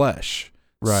your flesh,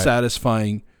 right,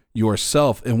 satisfying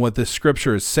yourself. And what this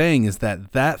scripture is saying is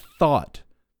that that thought,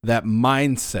 that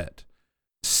mindset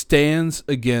stands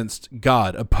against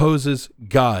God, opposes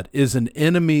God, is an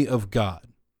enemy of God.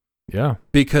 Yeah.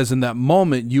 Because in that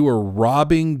moment, you are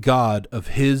robbing God of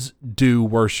his due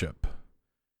worship.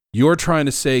 You're trying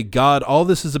to say, God, all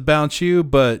this is about you,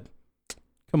 but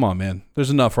come on, man.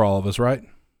 There's enough for all of us, right?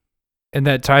 And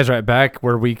that ties right back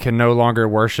where we can no longer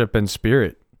worship in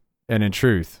spirit and in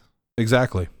truth.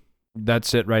 Exactly.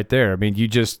 That's it right there. I mean, you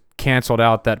just canceled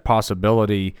out that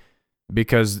possibility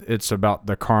because it's about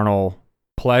the carnal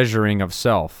pleasuring of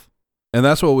self. And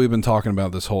that's what we've been talking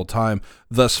about this whole time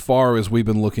thus far as we've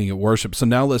been looking at worship. So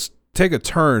now let's take a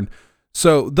turn.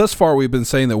 So thus far we've been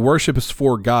saying that worship is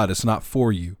for God. It's not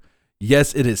for you.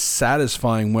 Yes, it is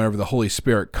satisfying whenever the Holy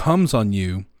Spirit comes on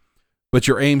you, but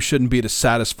your aim shouldn't be to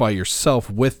satisfy yourself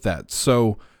with that.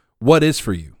 So what is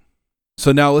for you?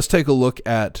 So now let's take a look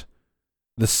at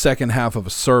the second half of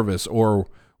a service, or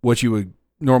what you would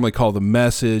normally call the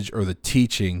message or the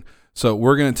teaching. So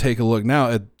we're going to take a look now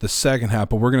at the second half,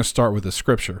 but we're going to start with the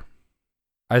scripture.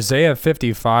 Isaiah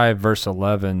 55 verse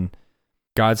 11,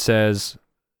 God says,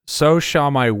 "So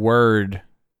shall my word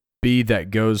be that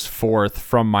goes forth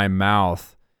from my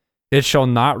mouth. It shall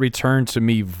not return to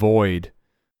me void,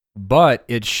 but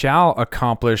it shall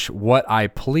accomplish what I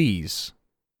please,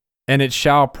 and it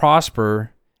shall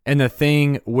prosper in the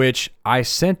thing which I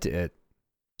sent it."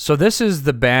 So this is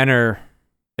the banner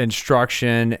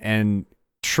instruction and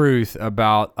truth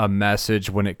about a message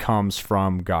when it comes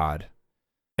from God.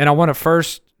 And I want to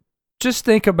first just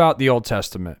think about the Old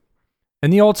Testament. In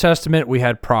the Old Testament, we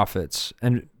had prophets,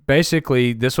 and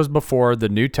basically this was before the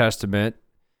New Testament.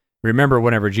 Remember,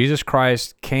 whenever Jesus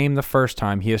Christ came the first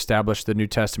time, he established the New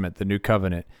Testament, the New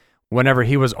Covenant. Whenever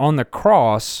he was on the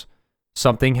cross,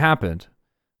 something happened.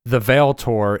 The veil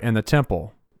tore in the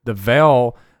temple. The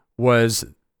veil was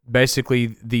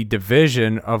basically the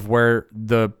division of where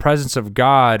the presence of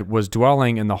God was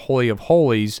dwelling in the Holy of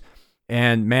Holies,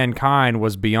 and mankind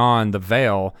was beyond the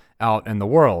veil out in the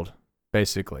world,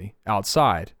 basically,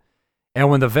 outside. And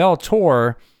when the veil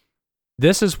tore,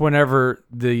 this is whenever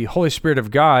the Holy Spirit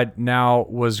of God now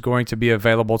was going to be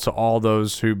available to all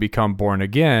those who become born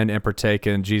again and partake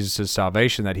in Jesus'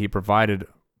 salvation that he provided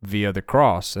via the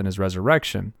cross and his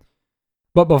resurrection.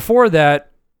 But before that,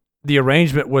 the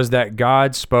arrangement was that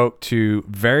God spoke to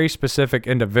very specific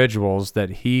individuals that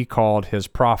he called his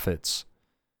prophets,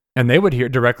 and they would hear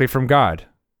directly from God.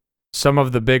 Some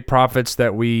of the big prophets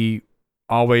that we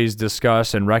always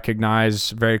discuss and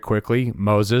recognize very quickly,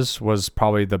 Moses was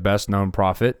probably the best known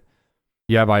prophet.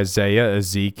 You have Isaiah,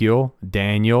 Ezekiel,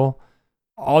 Daniel,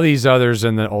 all these others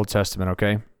in the Old Testament,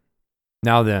 okay?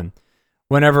 Now then,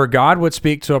 whenever God would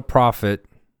speak to a prophet,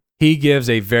 he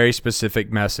gives a very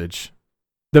specific message.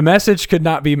 The message could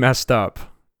not be messed up.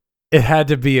 It had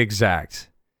to be exact.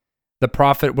 The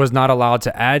prophet was not allowed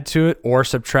to add to it or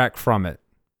subtract from it.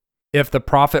 If the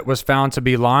prophet was found to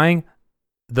be lying,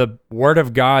 the word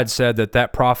of God said that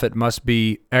that prophet must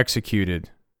be executed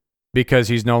because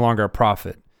he's no longer a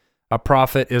prophet. A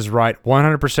prophet is right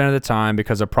 100% of the time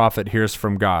because a prophet hears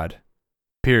from God,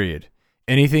 period.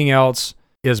 Anything else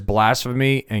is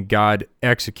blasphemy, and God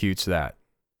executes that.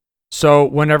 So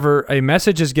whenever a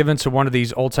message is given to one of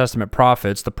these Old Testament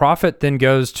prophets, the prophet then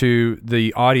goes to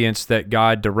the audience that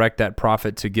God direct that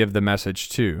prophet to give the message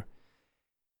to.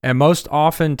 And most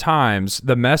oftentimes,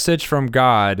 the message from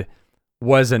God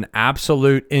was an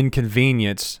absolute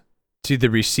inconvenience to the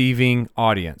receiving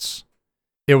audience.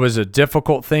 It was a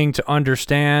difficult thing to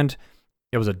understand.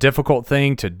 It was a difficult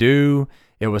thing to do.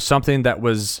 It was something that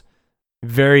was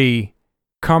very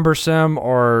cumbersome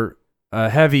or a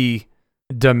heavy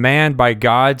demand by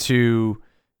God to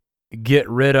get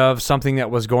rid of something that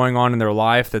was going on in their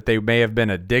life that they may have been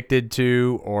addicted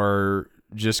to or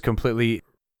just completely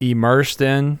immersed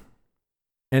in.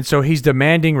 And so he's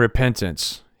demanding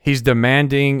repentance. He's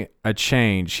demanding a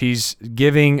change. He's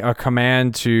giving a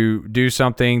command to do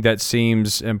something that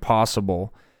seems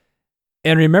impossible.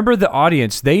 And remember the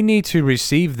audience, they need to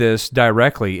receive this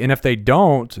directly. And if they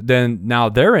don't, then now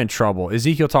they're in trouble.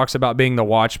 Ezekiel talks about being the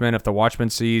watchman. If the watchman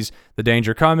sees the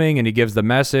danger coming and he gives the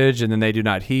message and then they do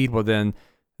not heed, well, then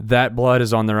that blood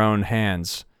is on their own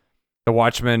hands. The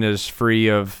watchman is free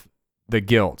of the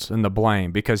guilt and the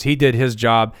blame because he did his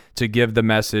job to give the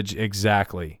message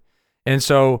exactly. And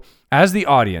so as the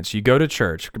audience, you go to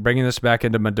church, bringing this back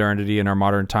into modernity in our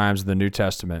modern times, the New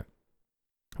Testament.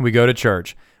 We go to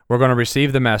church. We're going to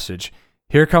receive the message.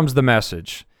 Here comes the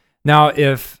message. Now,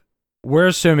 if we're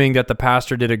assuming that the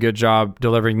pastor did a good job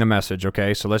delivering the message,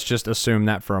 okay? So let's just assume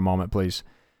that for a moment, please.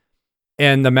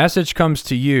 And the message comes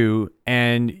to you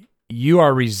and you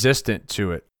are resistant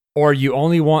to it, or you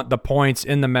only want the points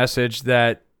in the message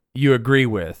that you agree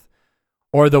with,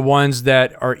 or the ones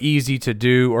that are easy to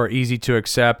do or easy to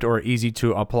accept or easy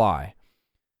to apply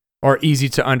or easy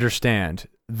to understand.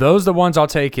 Those are the ones I'll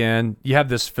take in. You have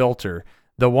this filter.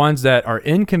 The ones that are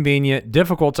inconvenient,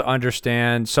 difficult to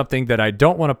understand, something that I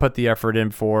don't want to put the effort in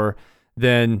for,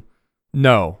 then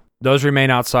no, those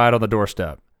remain outside on the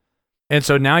doorstep. And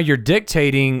so now you're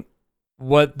dictating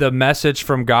what the message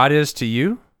from God is to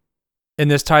you. And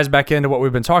this ties back into what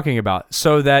we've been talking about,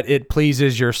 so that it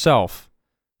pleases yourself,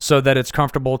 so that it's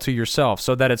comfortable to yourself,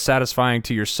 so that it's satisfying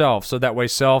to yourself. So that way,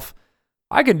 self,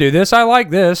 I can do this. I like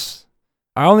this.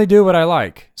 I only do what I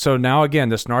like. So now again,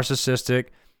 this narcissistic,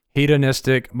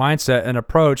 hedonistic mindset and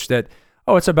approach that,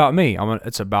 oh, it's about me.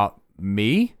 It's about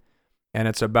me, and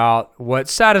it's about what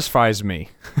satisfies me.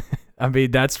 I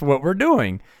mean, that's what we're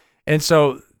doing. And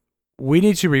so we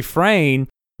need to refrain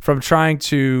from trying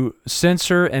to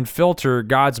censor and filter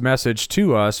God's message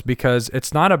to us, because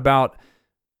it's not about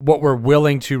what we're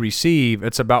willing to receive.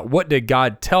 It's about what did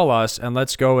God tell us, and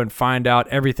let's go and find out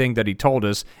everything that he told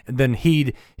us and then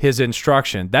heed his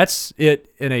instruction. That's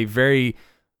it in a very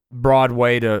broad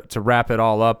way to wrap it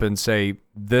all up and say,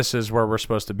 this is where we're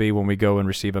supposed to be when we go and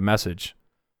receive a message.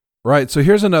 Right. So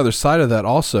here's another side of that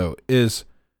also is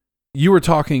you were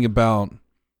talking about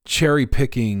cherry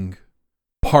picking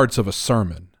parts of a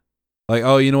sermon. Like,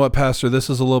 oh, you know what, Pastor, this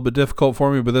is a little bit difficult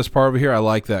for me, but this part over here, I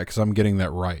like that because I'm getting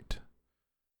that right.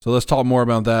 So let's talk more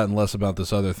about that and less about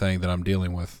this other thing that I'm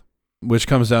dealing with, which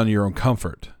comes down to your own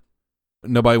comfort.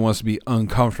 Nobody wants to be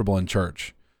uncomfortable in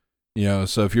church. You know,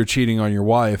 so if you're cheating on your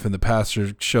wife and the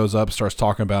pastor shows up, starts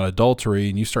talking about adultery,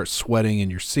 and you start sweating in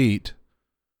your seat,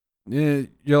 you're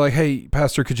like, hey,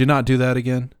 Pastor, could you not do that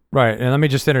again? Right. And let me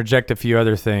just interject a few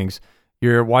other things.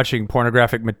 You're watching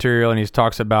pornographic material and he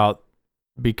talks about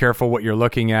be careful what you're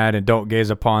looking at and don't gaze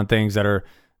upon things that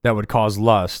would cause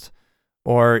lust.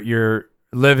 Or you're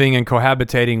living and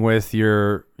cohabitating with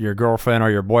your girlfriend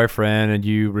or your boyfriend and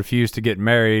you refuse to get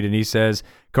married, and he says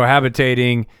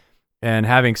cohabitating and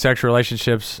having sexual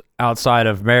relationships outside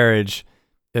of marriage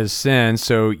is sin,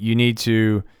 so you need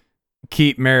to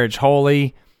keep marriage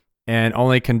holy and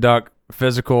only conduct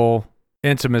physical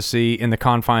intimacy in the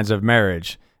confines of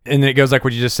marriage. And then it goes like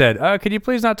what you just said. Could you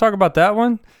please not talk about that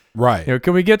one? Right. You know,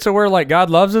 can we get to where like God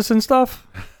loves us and stuff?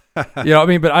 You know what I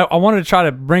mean? But I wanted to try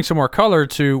to bring some more color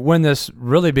to when this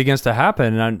really begins to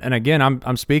happen. And again,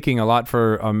 I'm speaking a lot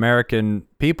for American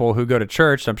people who go to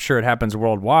church. I'm sure it happens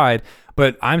worldwide,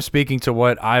 but I'm speaking to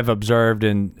what I've observed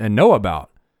and know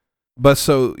about. But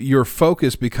so your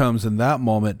focus becomes in that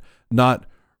moment not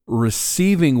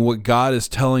receiving what God is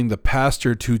telling the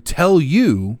pastor to tell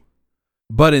you,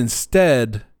 but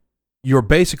instead you're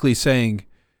basically saying,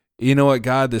 you know what,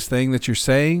 God, this thing that you're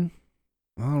saying,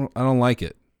 I don't like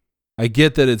it. I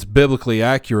get that it's biblically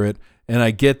accurate, and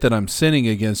I get that I'm sinning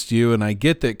against you, and I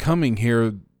get that coming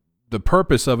here, the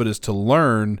purpose of it is to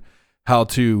learn how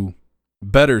to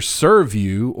better serve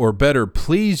you or better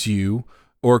please you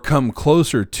or come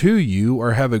closer to you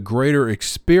or have a greater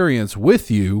experience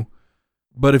with you.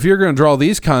 But if you're going to draw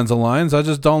these kinds of lines, I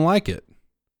just don't like it.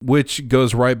 which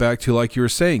goes right back to, like you were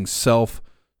saying,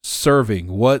 self-serving.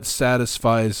 What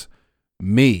satisfies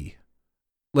me?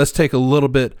 Let's take a little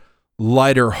bit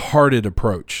lighter-hearted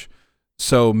approach.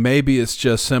 So maybe it's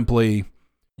just simply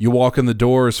you walk in the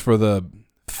doors for the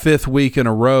 5th week in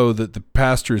a row that the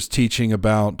pastor is teaching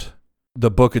about the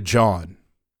book of John.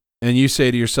 And you say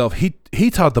to yourself,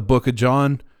 he taught the book of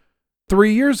John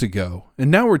 3 years ago, and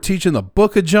now we're teaching the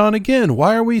book of John again.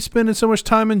 Why are we spending so much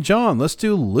time in John? Let's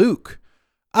do Luke.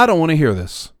 I don't want to hear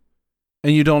this.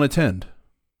 And you don't attend.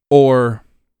 Or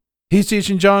he's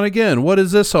teaching John again. What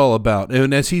is this all about?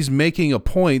 And as he's making a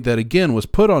point that, again, was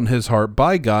put on his heart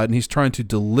by God, and he's trying to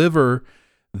deliver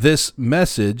this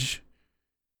message,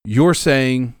 you're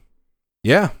saying,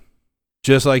 yeah,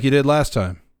 just like you did last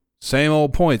time. Same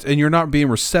old points. And you're not being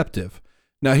receptive.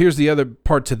 Now, here's the other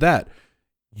part to that.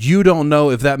 You don't know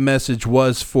if that message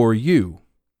was for you.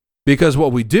 Because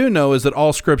what we do know is that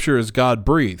all scripture is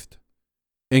God-breathed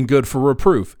and good for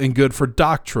reproof and good for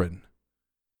doctrine.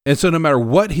 And so no matter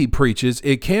what he preaches,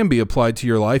 it can be applied to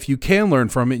your life. You can learn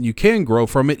from it and you can grow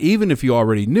from it, even if you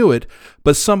already knew it,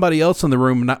 but somebody else in the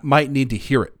room might need to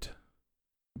hear it.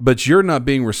 But you're not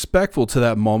being respectful to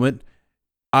that moment,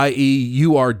 i.e.,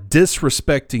 you are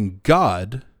disrespecting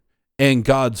God and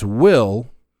God's will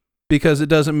because it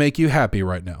doesn't make you happy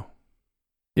right now.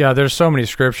 Yeah, there's so many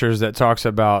scriptures that talks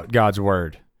about God's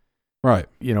word. Right.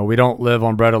 You know, we don't live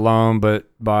on bread alone, but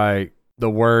by the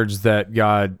words that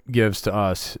God gives to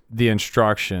us, the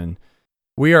instruction.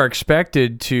 We are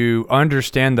expected to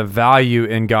understand the value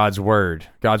in God's word.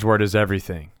 God's word is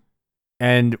everything.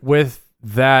 And with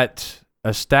that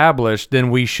established,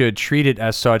 then we should treat it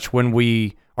as such when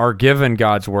we are given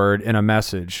God's word in a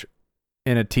message,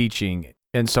 in a teaching,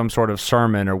 in some sort of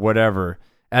sermon or whatever.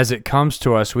 As it comes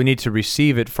to us, we need to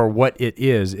receive it for what it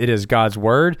is. It is God's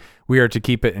word. We are to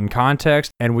keep it in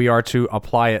context, and we are to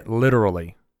apply it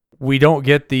literally. We don't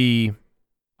get the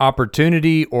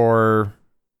opportunity or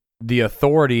the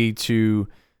authority to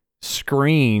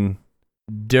screen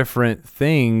different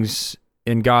things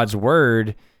in God's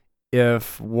word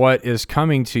if what is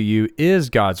coming to you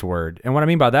is God's word. And what I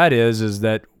mean by that is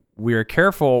that we are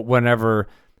careful whenever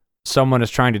someone is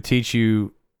trying to teach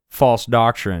you false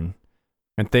doctrine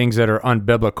and things that are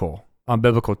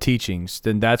unbiblical teachings,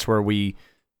 then that's where we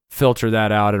filter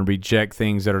that out and reject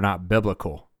things that are not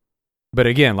biblical. But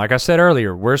again, like I said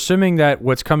earlier, we're assuming that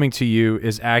what's coming to you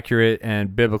is accurate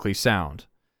and biblically sound.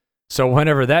 So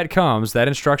whenever that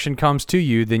instruction comes to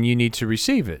you, then you need to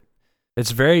receive it.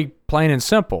 It's very plain and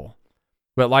simple.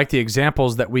 But like the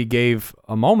examples that we gave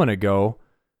a moment ago,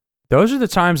 those are the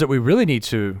times that we really need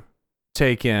to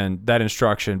take in that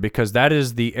instruction, because that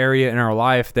is the area in our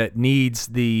life that needs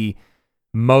the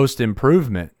most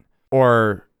improvement,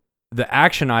 or the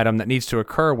action item that needs to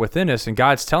occur within us. And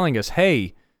God's telling us,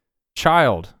 hey,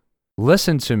 child,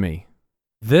 listen to me.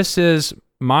 This is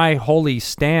my holy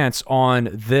stance on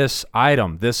this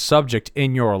item, this subject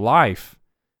in your life.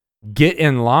 Get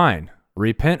in line.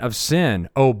 Repent of sin.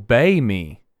 Obey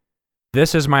me.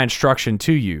 This is my instruction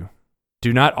to you.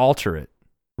 Do not alter it.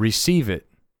 Receive it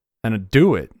and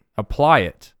do it. Apply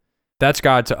it. That's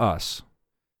God to us.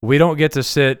 We don't get to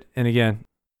sit and, again,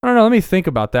 I don't know, let me think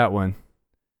about that one.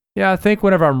 Yeah, I think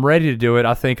whenever I'm ready to do it,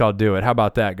 I think I'll do it. How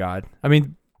about that, God? I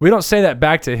mean, we don't say that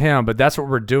back to him, but that's what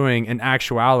we're doing in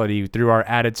actuality through our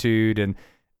attitude and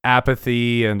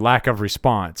apathy and lack of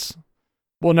response.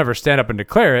 We'll never stand up and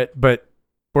declare it, but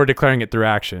we're declaring it through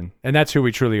action. And that's who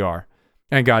we truly are.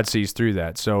 And God sees through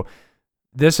that. So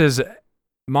this is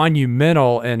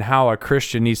monumental in how a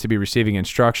Christian needs to be receiving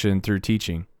instruction through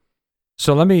teaching.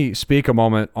 So let me speak a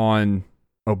moment on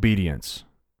obedience.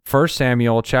 1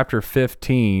 Samuel chapter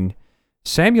 15,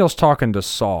 Samuel's talking to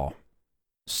Saul.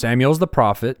 Samuel's the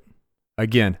prophet.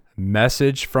 Again,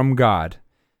 message from God.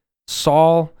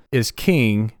 Saul is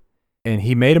king, and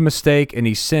he made a mistake and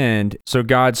he sinned. So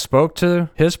God spoke to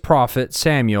his prophet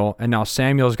Samuel, and now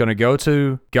Samuel's going to go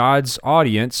to God's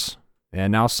audience,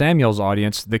 and now Samuel's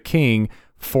audience, the king,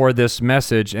 for this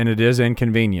message, and it is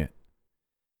inconvenient.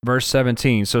 Verse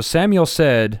 17, so Samuel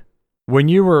said, when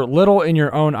you were little in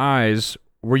your own eyes,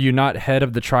 were you not head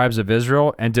of the tribes of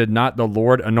Israel, and did not the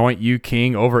Lord anoint you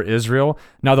king over Israel?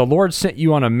 Now the Lord sent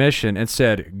you on a mission and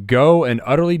said, go and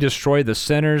utterly destroy the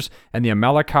sinners and the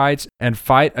Amalekites and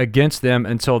fight against them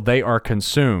until they are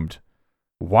consumed.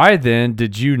 Why then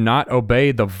did you not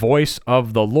obey the voice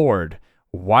of the Lord?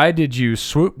 Why did you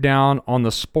swoop down on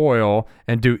the spoil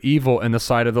and do evil in the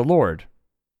sight of the Lord?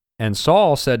 And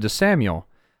Saul said to Samuel,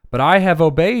 but I have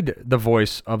obeyed the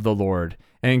voice of the Lord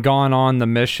and gone on the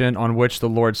mission on which the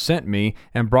Lord sent me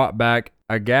and brought back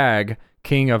Agag,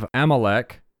 king of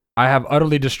Amalek. I have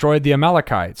utterly destroyed the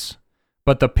Amalekites.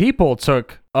 But the people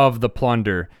took of the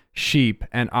plunder sheep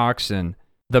and oxen,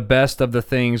 the best of the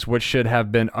things which should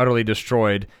have been utterly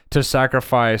destroyed, to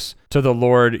sacrifice to the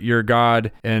Lord your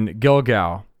God in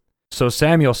Gilgal. So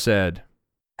Samuel said,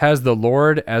 Has the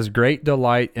Lord as great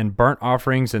delight in burnt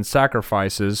offerings and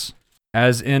sacrifices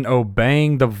as in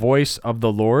obeying the voice of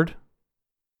the Lord?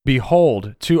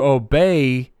 Behold, to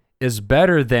obey is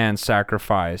better than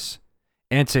sacrifice,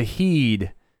 and to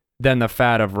heed than the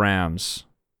fat of rams.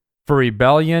 For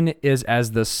rebellion is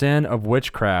as the sin of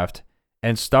witchcraft,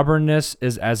 and stubbornness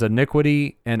is as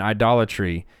iniquity and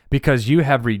idolatry. Because you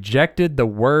have rejected the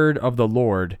word of the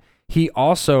Lord, he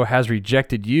also has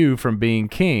rejected you from being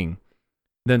king.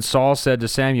 Then Saul said to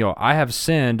Samuel, I have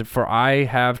sinned, for I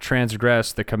have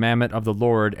transgressed the commandment of the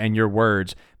Lord and your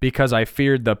words, because I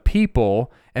feared the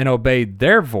people and obeyed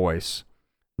their voice.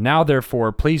 Now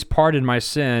therefore, please pardon my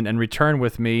sin and return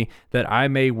with me, that I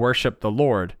may worship the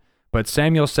Lord. But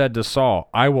Samuel said to Saul,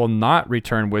 I will not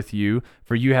return with you,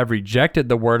 for you have rejected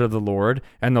the word of the Lord,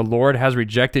 and the Lord has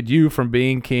rejected you from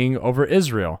being king over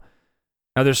Israel.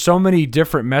 Now, there's so many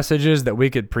different messages that we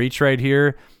could preach right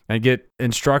here and get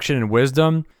instruction and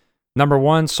wisdom. Number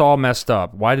one, Saul messed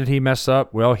up. Why did he mess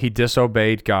up? Well, he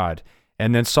disobeyed God.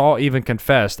 And then Saul even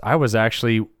confessed, I was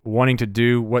actually wanting to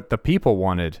do what the people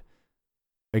wanted.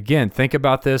 Again, think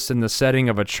about this in the setting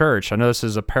of a church. I know this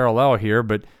is a parallel here,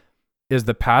 but is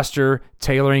the pastor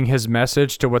tailoring his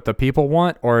message to what the people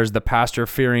want, or is the pastor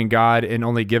fearing God and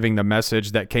only giving the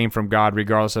message that came from God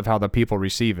regardless of how the people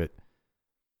receive it?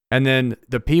 And then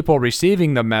the people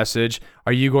receiving the message,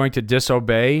 are you going to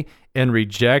disobey and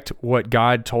reject what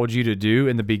God told you to do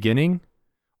in the beginning?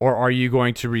 Or are you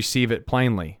going to receive it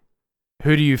plainly?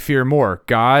 Who do you fear more,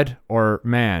 God or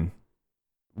man?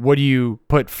 What do you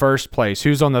put first place?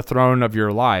 Who's on the throne of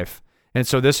your life? And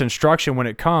so this instruction, when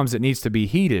it comes, it needs to be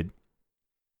heeded.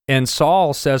 And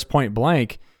Saul says point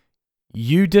blank,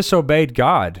 you disobeyed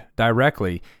God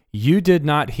directly. You did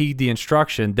not heed the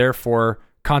instruction, therefore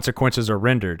consequences are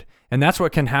rendered. And that's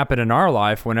what can happen in our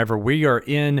life whenever we are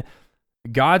in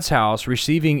God's house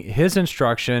receiving his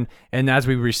instruction, and as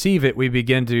we receive it, we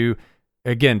begin to,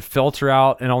 again, filter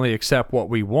out and only accept what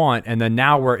we want, and then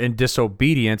now we're in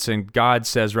disobedience, and God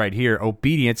says right here,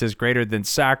 obedience is greater than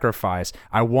sacrifice.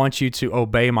 I want you to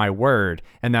obey my word,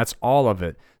 and that's all of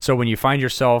it. So when you find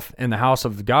yourself in the house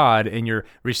of God and you're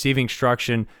receiving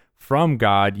instruction from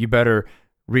God, you better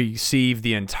receive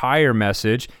the entire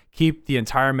message, keep the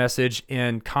entire message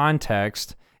in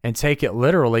context, and take it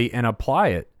literally and apply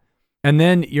it. And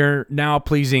then you're now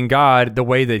pleasing God the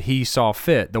way that he saw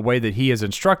fit, the way that he has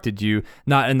instructed you,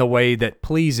 not in the way that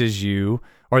pleases you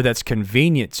or that's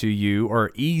convenient to you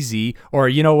or easy, or,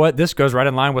 you know what, this goes right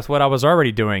in line with what I was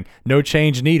already doing. No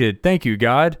change needed. Thank you,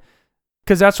 God.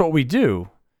 Because that's what we do.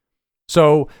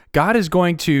 So God is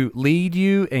going to lead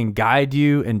you and guide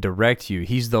you and direct you.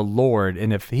 He's the Lord.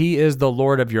 And if he is the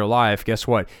Lord of your life, guess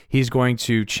what? He's going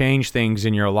to change things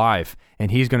in your life. And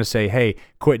he's going to say, hey,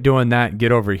 quit doing that and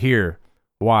get over here.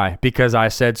 Why? Because I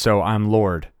said so, I'm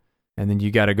Lord. And then you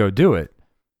got to go do it.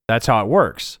 That's how it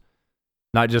works.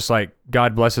 Not just like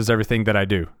God blesses everything that I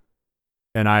do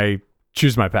and I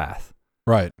choose my path.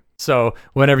 Right. So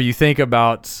whenever you think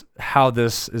about how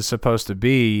this is supposed to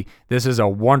be, this is a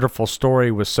wonderful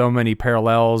story with so many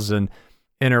parallels and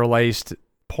interlaced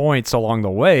points along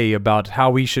the way about how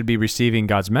we should be receiving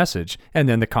God's message and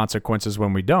then the consequences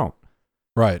when we don't.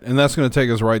 Right. And that's going to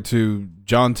take us right to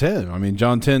John 10. I mean,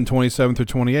 John 10, 27 through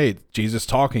 28, Jesus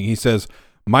talking, he says,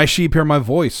 my sheep hear my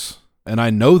voice, and I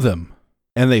know them,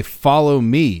 and they follow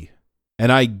me,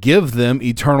 and I give them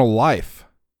eternal life,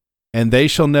 and they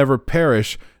shall never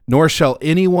perish, nor shall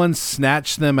anyone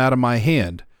snatch them out of my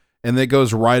hand. And that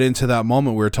goes right into that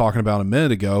moment we were talking about a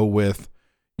minute ago with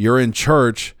you're in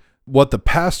church. What the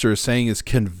pastor is saying is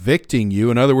convicting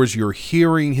you. In other words, you're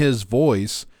hearing his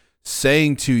voice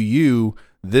saying to you,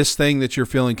 this thing that you're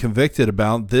feeling convicted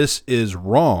about, this is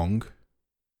wrong.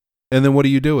 And then what do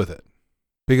you do with it?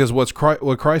 Because what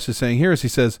Christ is saying here is he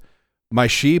says, my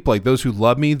sheep, like those who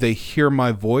love me, they hear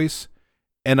my voice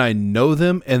and I know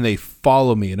them and they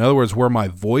follow me. In other words, where my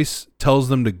voice tells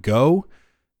them to go,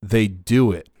 they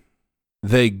do it.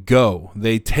 They go.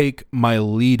 They take my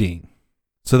leading.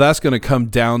 So that's going to come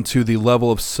down to the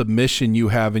level of submission you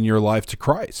have in your life to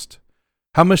Christ.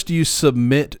 How much do you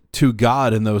submit to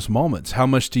God in those moments? How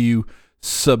much do you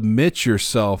submit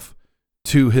yourself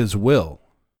to his will?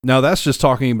 Now, that's just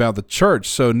talking about the church.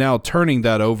 So now turning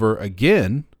that over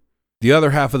again, the other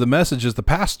half of the message is the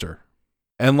pastor.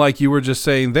 And like you were just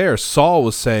saying there, Saul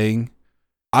was saying,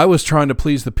 I was trying to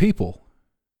please the people.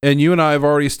 And you and I have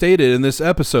already stated in this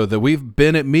episode that we've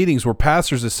been at meetings where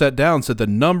pastors have sat down and said the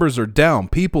numbers are down,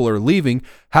 people are leaving.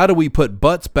 How do we put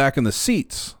butts back in the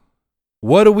seats?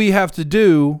 What do we have to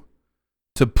do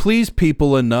to please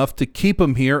people enough to keep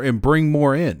them here and bring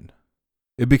more in?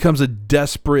 It becomes a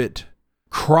desperate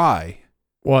cry.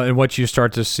 Well, and what you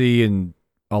start to see in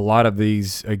a lot of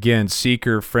these, again,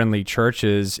 seeker-friendly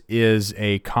churches is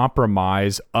a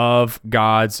compromise of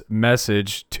God's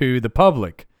message to the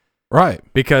public. Right.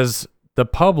 Because the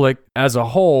public as a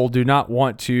whole do not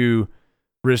want to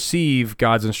receive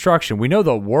God's instruction. We know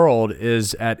the world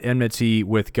is at enmity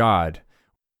with God.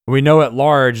 We know at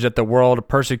large that the world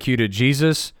persecuted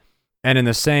Jesus, and in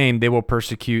the same, they will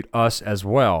persecute us as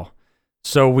well.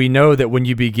 So we know that when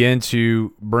you begin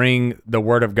to bring the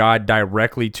word of God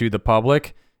directly to the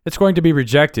public, it's going to be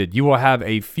rejected. You will have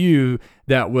a few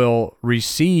that will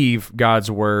receive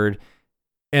God's word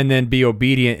and then be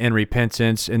obedient in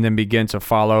repentance and then begin to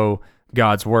follow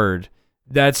God's word.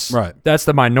 That's right. That's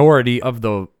the minority of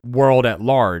the world at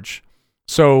large.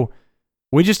 So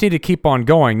we just need to keep on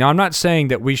going. Now, I'm not saying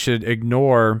that we should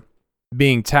ignore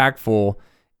being tactful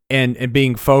and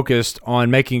being focused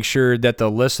on making sure that the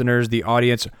listeners, the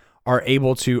audience, are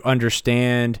able to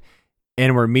understand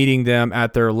and we're meeting them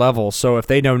at their level. So if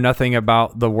they know nothing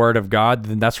about the word of God,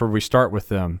 then that's where we start with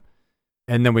them.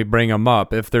 And then we bring them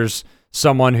up. If there's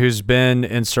someone who's been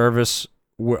in service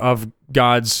of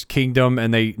God's kingdom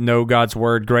and they know God's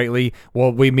word greatly,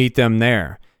 well, we meet them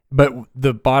there. But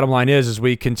the bottom line is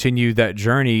we continue that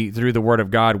journey through the word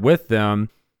of God with them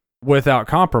without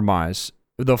compromise,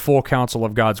 the full counsel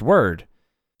of God's word.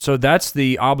 So that's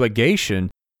the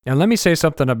obligation. And let me say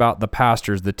something about the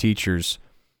pastors, the teachers.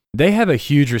 They have a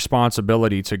huge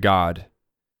responsibility to God.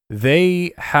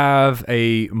 They have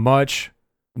a much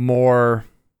more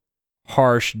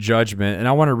harsh judgment. And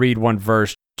I want to read one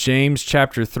verse. James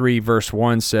chapter 3, verse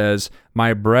 1 says,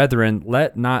 "My brethren,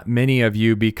 let not many of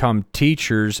you become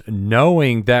teachers,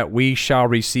 knowing that we shall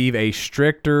receive a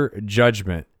stricter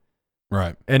judgment."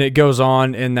 Right. And it goes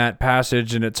on in that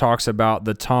passage, and it talks about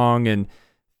the tongue and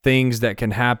things that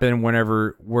can happen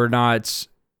whenever we're not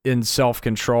in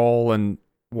self-control and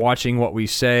watching what we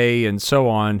say and so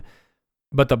on.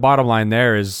 But the bottom line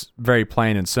there is very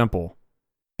plain and simple.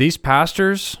 These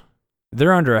pastors,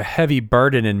 they're under a heavy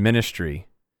burden in ministry.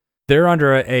 They're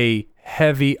under a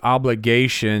heavy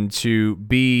obligation to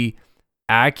be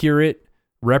accurate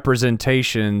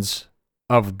representations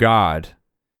of God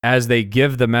as they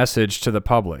give the message to the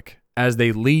public, as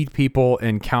they lead people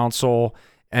in counsel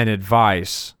and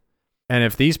advice. And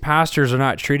if these pastors are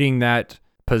not treating that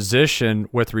position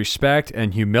with respect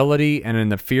and humility and in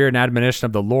the fear and admonition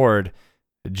of the Lord,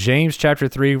 James chapter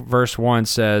 3, verse 1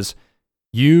 says,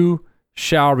 "You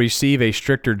shall receive a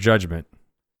stricter judgment."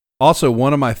 Also,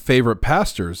 one of my favorite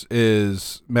pastors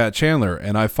is Matt Chandler,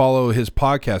 and I follow his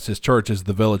podcast. His church is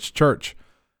The Village Church.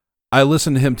 I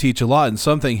listen to him teach a lot, and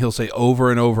something he'll say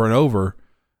over and over and over,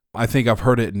 I think I've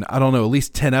heard it in, I don't know, at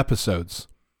least 10 episodes,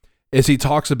 is he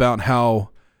talks about how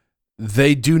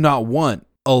they do not want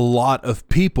a lot of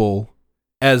people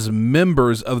as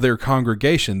members of their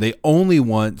congregation. They only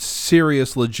want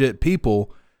serious, legit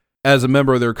people as a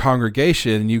member of their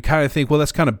congregation. And you kind of think, well,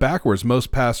 that's kind of backwards.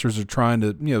 Most pastors are trying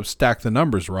to, stack the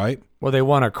numbers, right? Well, they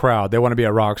want a crowd. They want to be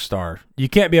a rock star. You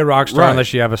can't be a rock star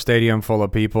unless you have a stadium full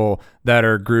of people that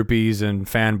are groupies and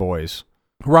fanboys.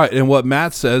 Right. And what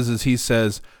Matt says is he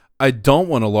says, I don't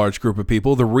want a large group of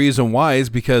people. The reason why is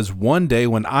because one day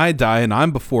when I die and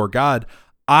I'm before God,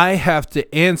 I have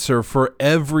to answer for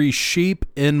every sheep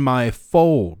in my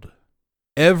fold.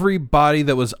 Everybody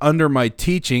that was under my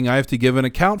teaching, I have to give an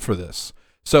account for this.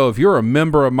 So if you're a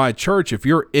member of my church, if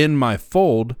you're in my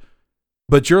fold,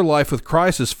 but your life with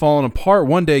Christ has fallen apart,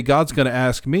 one day God's going to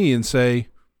ask me and say,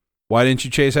 why didn't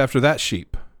you chase after that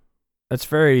sheep? That's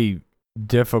very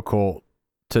difficult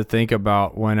to think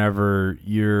about whenever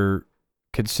you're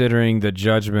considering the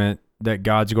judgment that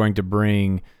God's going to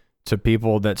bring to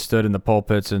people that stood in the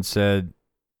pulpits and said,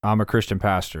 I'm a Christian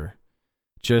pastor.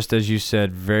 Just as you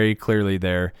said very clearly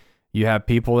there, you have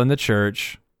people in the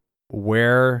church.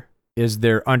 Where is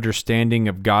their understanding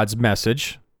of God's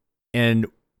message? And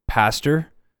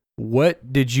pastor,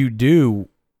 what did you do?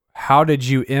 How did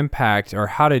you impact, or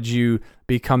how did you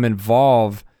become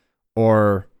involved,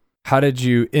 or how did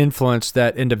you influence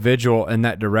that individual in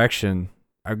that direction?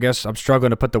 I guess I'm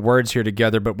struggling to put the words here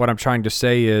together, but what I'm trying to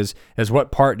say is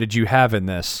what part did you have in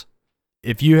this?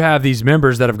 If you have these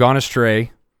members that have gone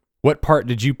astray, what part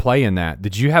did you play in that?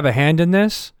 Did you have a hand in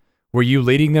this? Were you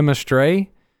leading them astray?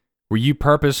 Were you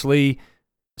purposely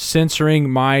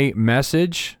censoring my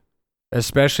message,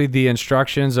 especially the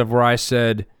instructions of where I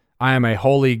said, I am a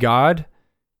holy God,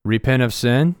 repent of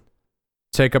sin,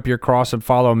 take up your cross and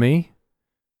follow me?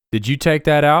 Did you take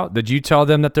that out? Did you tell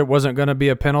them that there wasn't going to be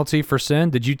a penalty for sin?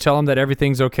 Did you tell them that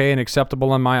everything's okay and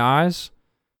acceptable in my eyes?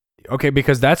 Okay,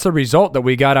 because that's the result that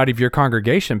we got out of your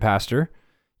congregation, Pastor.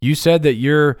 You said that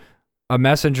you're a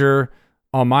messenger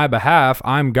on my behalf.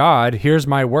 I'm God. Here's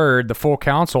my word, the full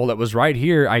counsel that was right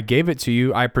here. I gave it to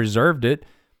you. I preserved it.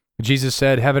 Jesus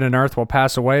said, heaven and earth will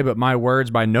pass away, but my words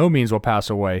by no means will pass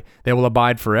away. They will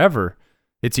abide forever.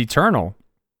 It's eternal.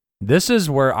 This is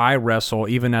where I wrestle,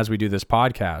 even as we do this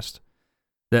podcast,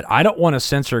 that I don't want to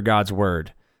censor God's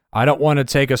word. I don't want to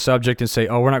take a subject and say,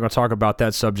 oh, we're not going to talk about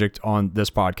that subject on this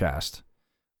podcast.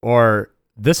 Or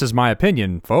this is my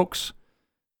opinion, folks.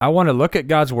 I want to look at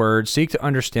God's word, seek to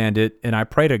understand it, and I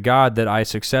pray to God that I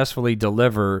successfully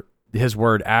deliver his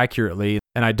word accurately,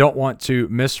 and I don't want to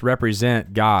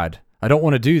misrepresent God. I don't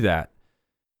want to do that.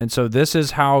 And so this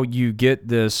is how you get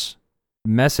this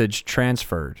message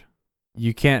transferred.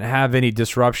 You can't have any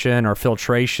disruption or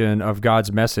filtration of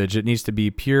God's message. It needs to be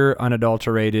pure,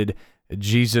 unadulterated,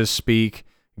 Jesus speak,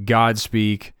 God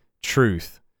speak,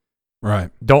 truth. Right.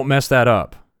 Don't mess that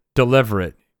up. Deliver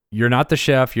it. You're not the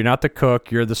chef. You're not the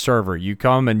cook. You're the server. You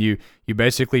come and you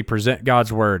basically present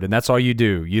God's word, and that's all you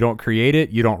do. You don't create it.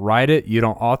 You don't write it. You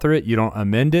don't author it. You don't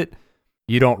amend it.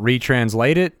 You don't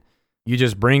retranslate it. You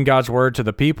just bring God's word to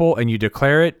the people, and you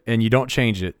declare it, and you don't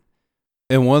change it.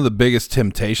 And one of the biggest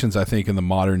temptations, I think, in the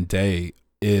modern day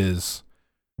is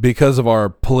because of our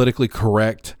politically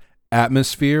correct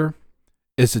atmosphere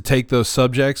is to take those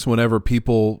subjects whenever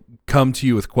people come to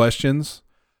you with questions.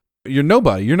 You're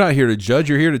nobody. You're not here to judge.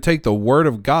 You're here to take the word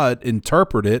of God,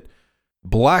 interpret it,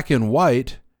 black and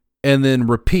white, and then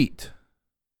repeat.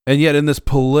 And yet in this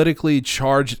politically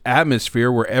charged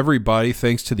atmosphere where everybody,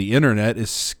 thanks to the internet, is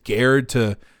scared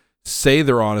to say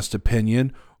their honest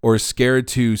opinion or is scared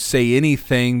to say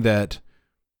anything that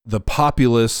the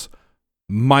populace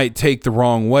might take the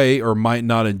wrong way or might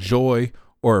not enjoy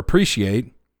or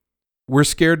appreciate, we're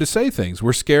scared to say things.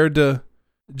 We're scared to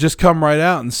just come right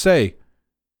out and say,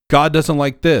 God doesn't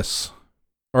like this.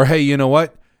 Or, hey, you know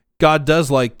what? God does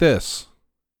like this.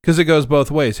 Because it goes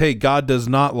both ways. Hey, God does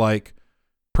not like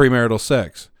premarital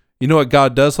sex. You know what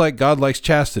God does like? God likes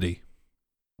chastity.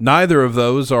 Neither of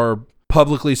those are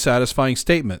publicly satisfying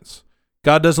statements.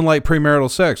 God doesn't like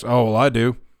premarital sex. Oh, well, I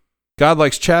do. God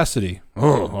likes chastity.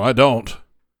 Oh, I don't.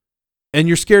 And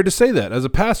you're scared to say that. As a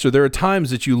pastor, there are times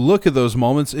that you look at those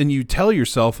moments and you tell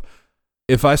yourself,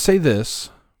 if I say this,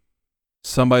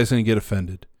 somebody's going to get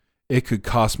offended. It could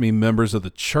cost me members of the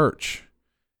church.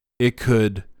 It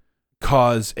could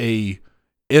cause a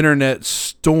internet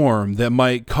storm that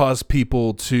might cause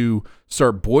people to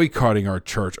start boycotting our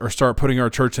church or start putting our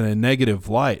church in a negative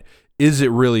light. Is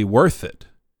it really worth it?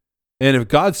 And if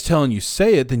God's telling you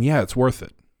say it, then yeah, it's worth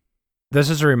it. This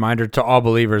is a reminder to all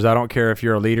believers. I don't care if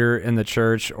you're a leader in the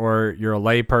church or you're a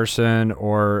lay person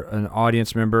or an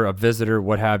audience member, a visitor,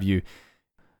 what have you.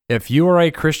 If you are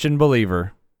a Christian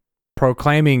believer,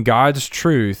 proclaiming God's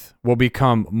truth will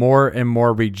become more and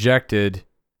more rejected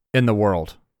in the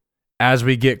world as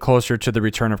we get closer to the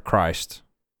return of Christ.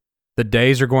 The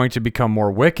days are going to become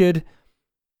more wicked,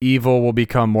 evil will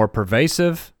become more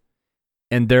pervasive,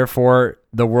 and therefore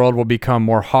the world will become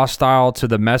more hostile to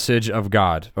the message of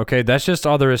God. Okay, that's just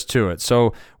all there is to it.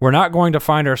 So we're not going to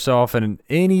find ourselves in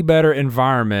any better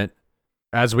environment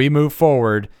as we move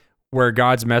forward where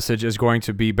God's message is going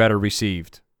to be better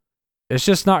received. It's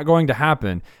just not going to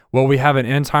happen. Will we have an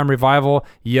end-time revival?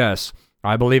 Yes.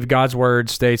 I believe God's word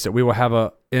states that we will have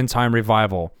an end-time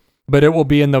revival, but it will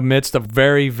be in the midst of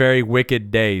very, very wicked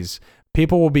days.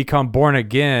 People will become born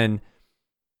again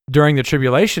during the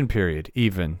tribulation period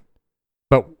even.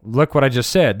 But look what I just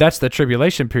said. That's the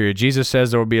tribulation period. Jesus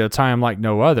says there will be a time like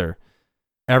no other.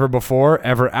 Ever before,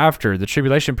 ever after. The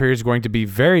tribulation period is going to be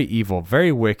very evil,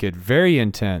 very wicked, very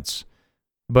intense.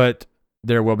 But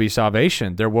there will be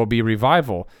salvation. There will be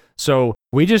revival. So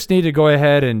we just need to go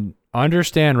ahead and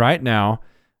understand right now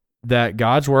that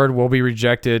God's word will be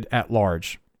rejected at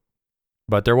large.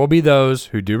 But there will be those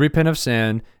who do repent of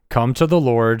sin, come to the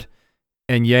Lord,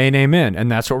 and yea and amen. And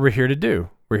that's what we're here to do.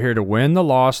 We're here to win the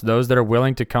lost, those that are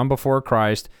willing to come before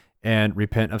Christ and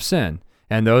repent of sin.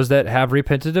 And those that have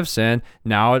repented of sin,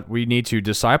 now we need to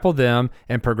disciple them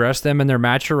and progress them in their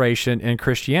maturation in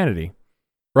Christianity.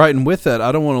 Right, and with that,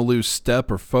 I don't want to lose step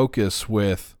or focus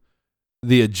with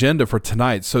the agenda for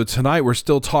tonight. So tonight we're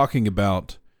still talking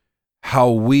about how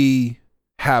we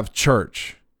have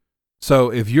church.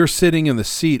 So if you're sitting in the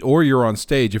seat or you're on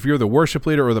stage, if you're the worship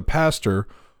leader or the pastor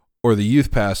or the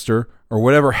youth pastor or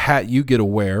whatever hat you get to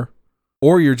wear,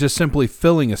 or you're just simply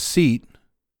filling a seat,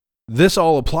 this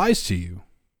all applies to you.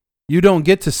 You don't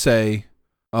get to say,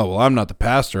 oh, well, I'm not the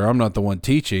pastor. I'm not the one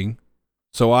teaching,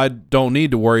 so I don't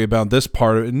need to worry about this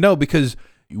part of it. No, because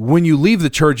when you leave the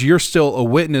church, you're still a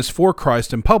witness for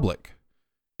Christ in public,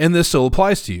 and this still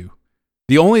applies to you.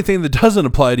 The only thing that doesn't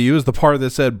apply to you is the part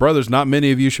that said, brothers, not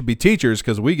many of you should be teachers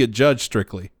because we get judged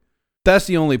strictly. That's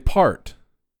the only part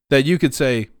that you could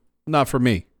say, not for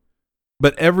me.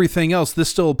 But everything else, this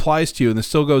still applies to you, and this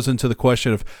still goes into the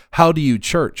question of how do you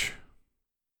church?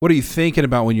 What are you thinking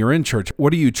about when you're in church?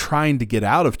 What are you trying to get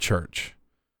out of church?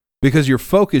 Because your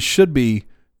focus should be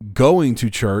going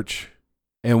to church,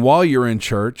 and while you're in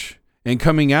church, and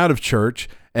coming out of church,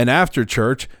 and after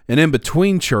church, and in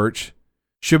between church,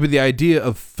 should be the idea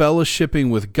of fellowshipping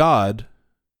with God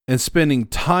and spending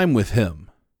time with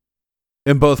Him.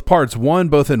 In both parts, one,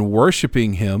 both in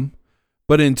worshiping Him,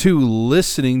 but in two,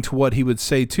 listening to what He would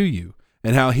say to you,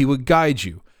 and how He would guide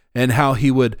you, and how He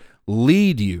would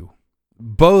lead you.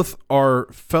 Both are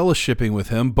fellowshipping with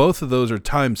Him. Both of those are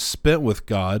time spent with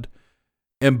God,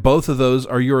 and both of those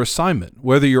are your assignment,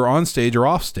 whether you're on stage or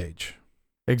off stage.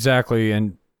 Exactly,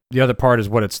 and the other part is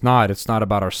what it's not. It's not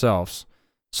about ourselves.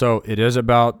 So it is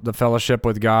about the fellowship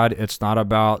with God. It's not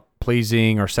about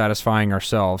pleasing or satisfying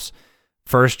ourselves.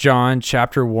 1 John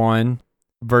chapter 1,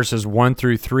 verses 1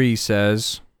 through 3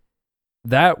 says,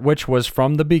 "That which was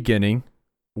from the beginning,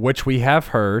 which we have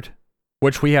heard,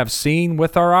 which we have seen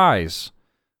with our eyes,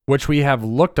 which we have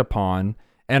looked upon,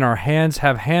 and our hands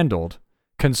have handled,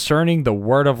 concerning the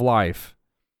word of life.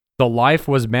 The life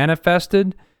was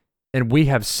manifested, and we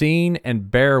have seen and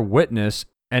bear witness,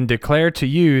 and declare to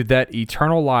you that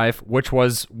eternal life which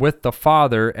was with the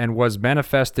Father and was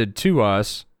manifested to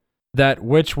us, that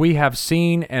which we have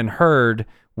seen and heard,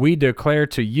 we declare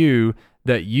to you,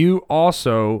 that you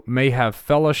also may have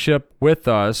fellowship with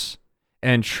us.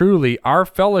 And truly, our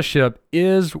fellowship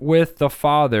is with the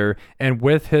Father and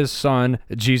with His Son,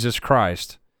 Jesus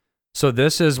Christ." So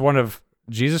this is one of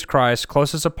Jesus Christ's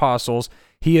closest apostles.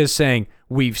 He is saying,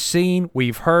 we've seen,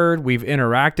 we've heard, we've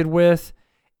interacted with,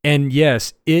 and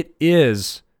yes, it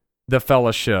is the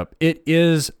fellowship. It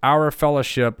is our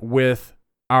fellowship with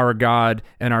our God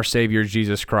and our Savior,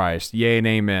 Jesus Christ. Yea and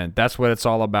amen. That's what it's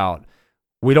all about.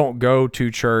 We don't go to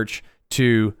church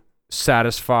to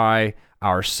satisfy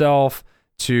ourselves,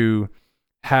 to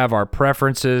have our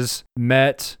preferences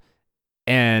met,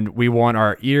 and we want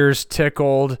our ears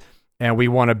tickled, and we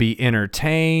want to be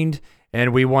entertained,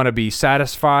 and we want to be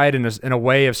satisfied in a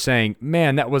way of saying,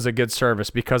 man, that was a good service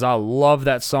because I love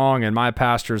that song and my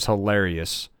pastor's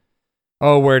hilarious.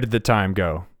 Oh, where did the time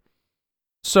go?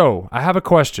 So, I have a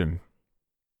question.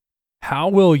 How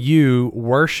will you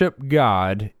worship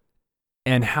God,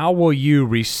 and how will you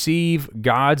receive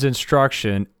God's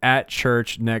instruction at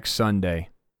church next Sunday?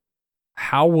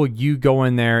 How will you go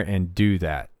in there and do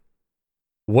that?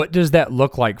 What does that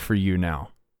look like for you now?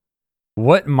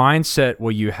 What mindset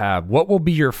will you have? What will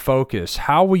be your focus?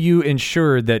 How will you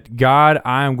ensure that, God,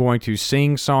 I am going to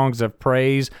sing songs of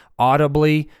praise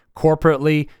audibly,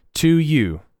 corporately to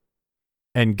you?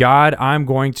 And God, I'm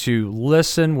going to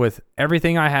listen with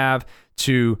everything I have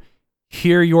to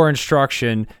hear your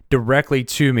instruction directly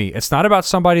to me. It's not about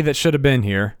somebody that should have been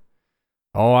here.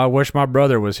 Oh, I wish my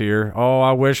brother was here. Oh,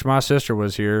 I wish my sister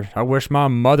was here. I wish my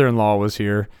mother-in-law was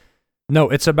here. No,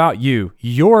 it's about you.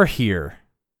 You're here.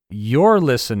 You're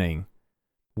listening.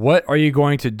 What are you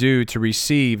going to do to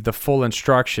receive the full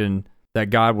instruction that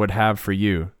God would have for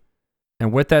you?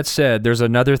 And with that said, there's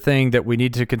another thing that we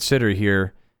need to consider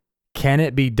here. Can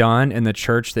it be done in the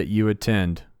church that you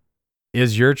attend?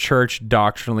 Is your church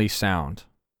doctrinally sound?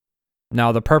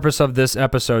 Now, the purpose of this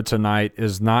episode tonight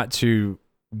is not to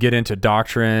get into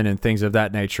doctrine and things of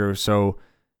that nature, so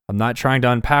I'm not trying to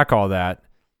unpack all that,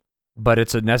 but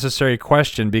it's a necessary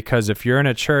question because if you're in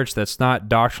a church that's not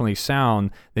doctrinally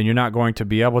sound, then you're not going to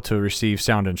be able to receive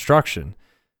sound instruction.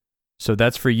 So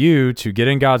that's for you to get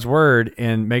in God's Word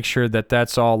and make sure that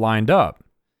that's all lined up.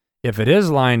 If it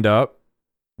is lined up,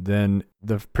 then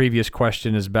the previous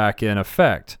question is back in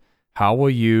effect. How will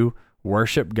you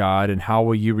worship God and how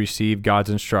will you receive God's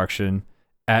instruction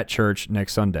at church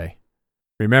next Sunday?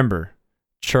 Remember,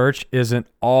 church isn't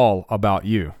all about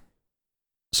you.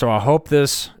 So I hope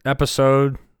this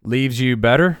episode leaves you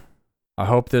better. I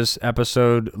hope this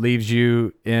episode leaves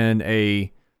you in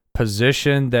a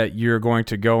position that you're going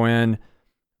to go in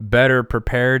better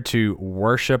prepared to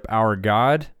worship our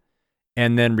God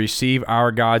and then receive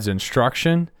our God's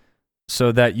instruction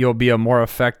so that you'll be a more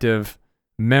effective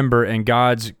member in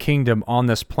God's kingdom on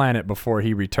this planet before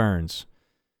He returns.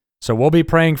 So we'll be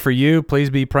praying for you.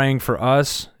 Please be praying for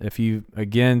us. If you,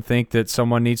 again, think that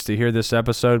someone needs to hear this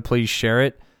episode, please share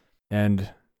it.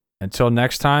 And until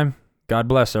next time, God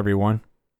bless everyone.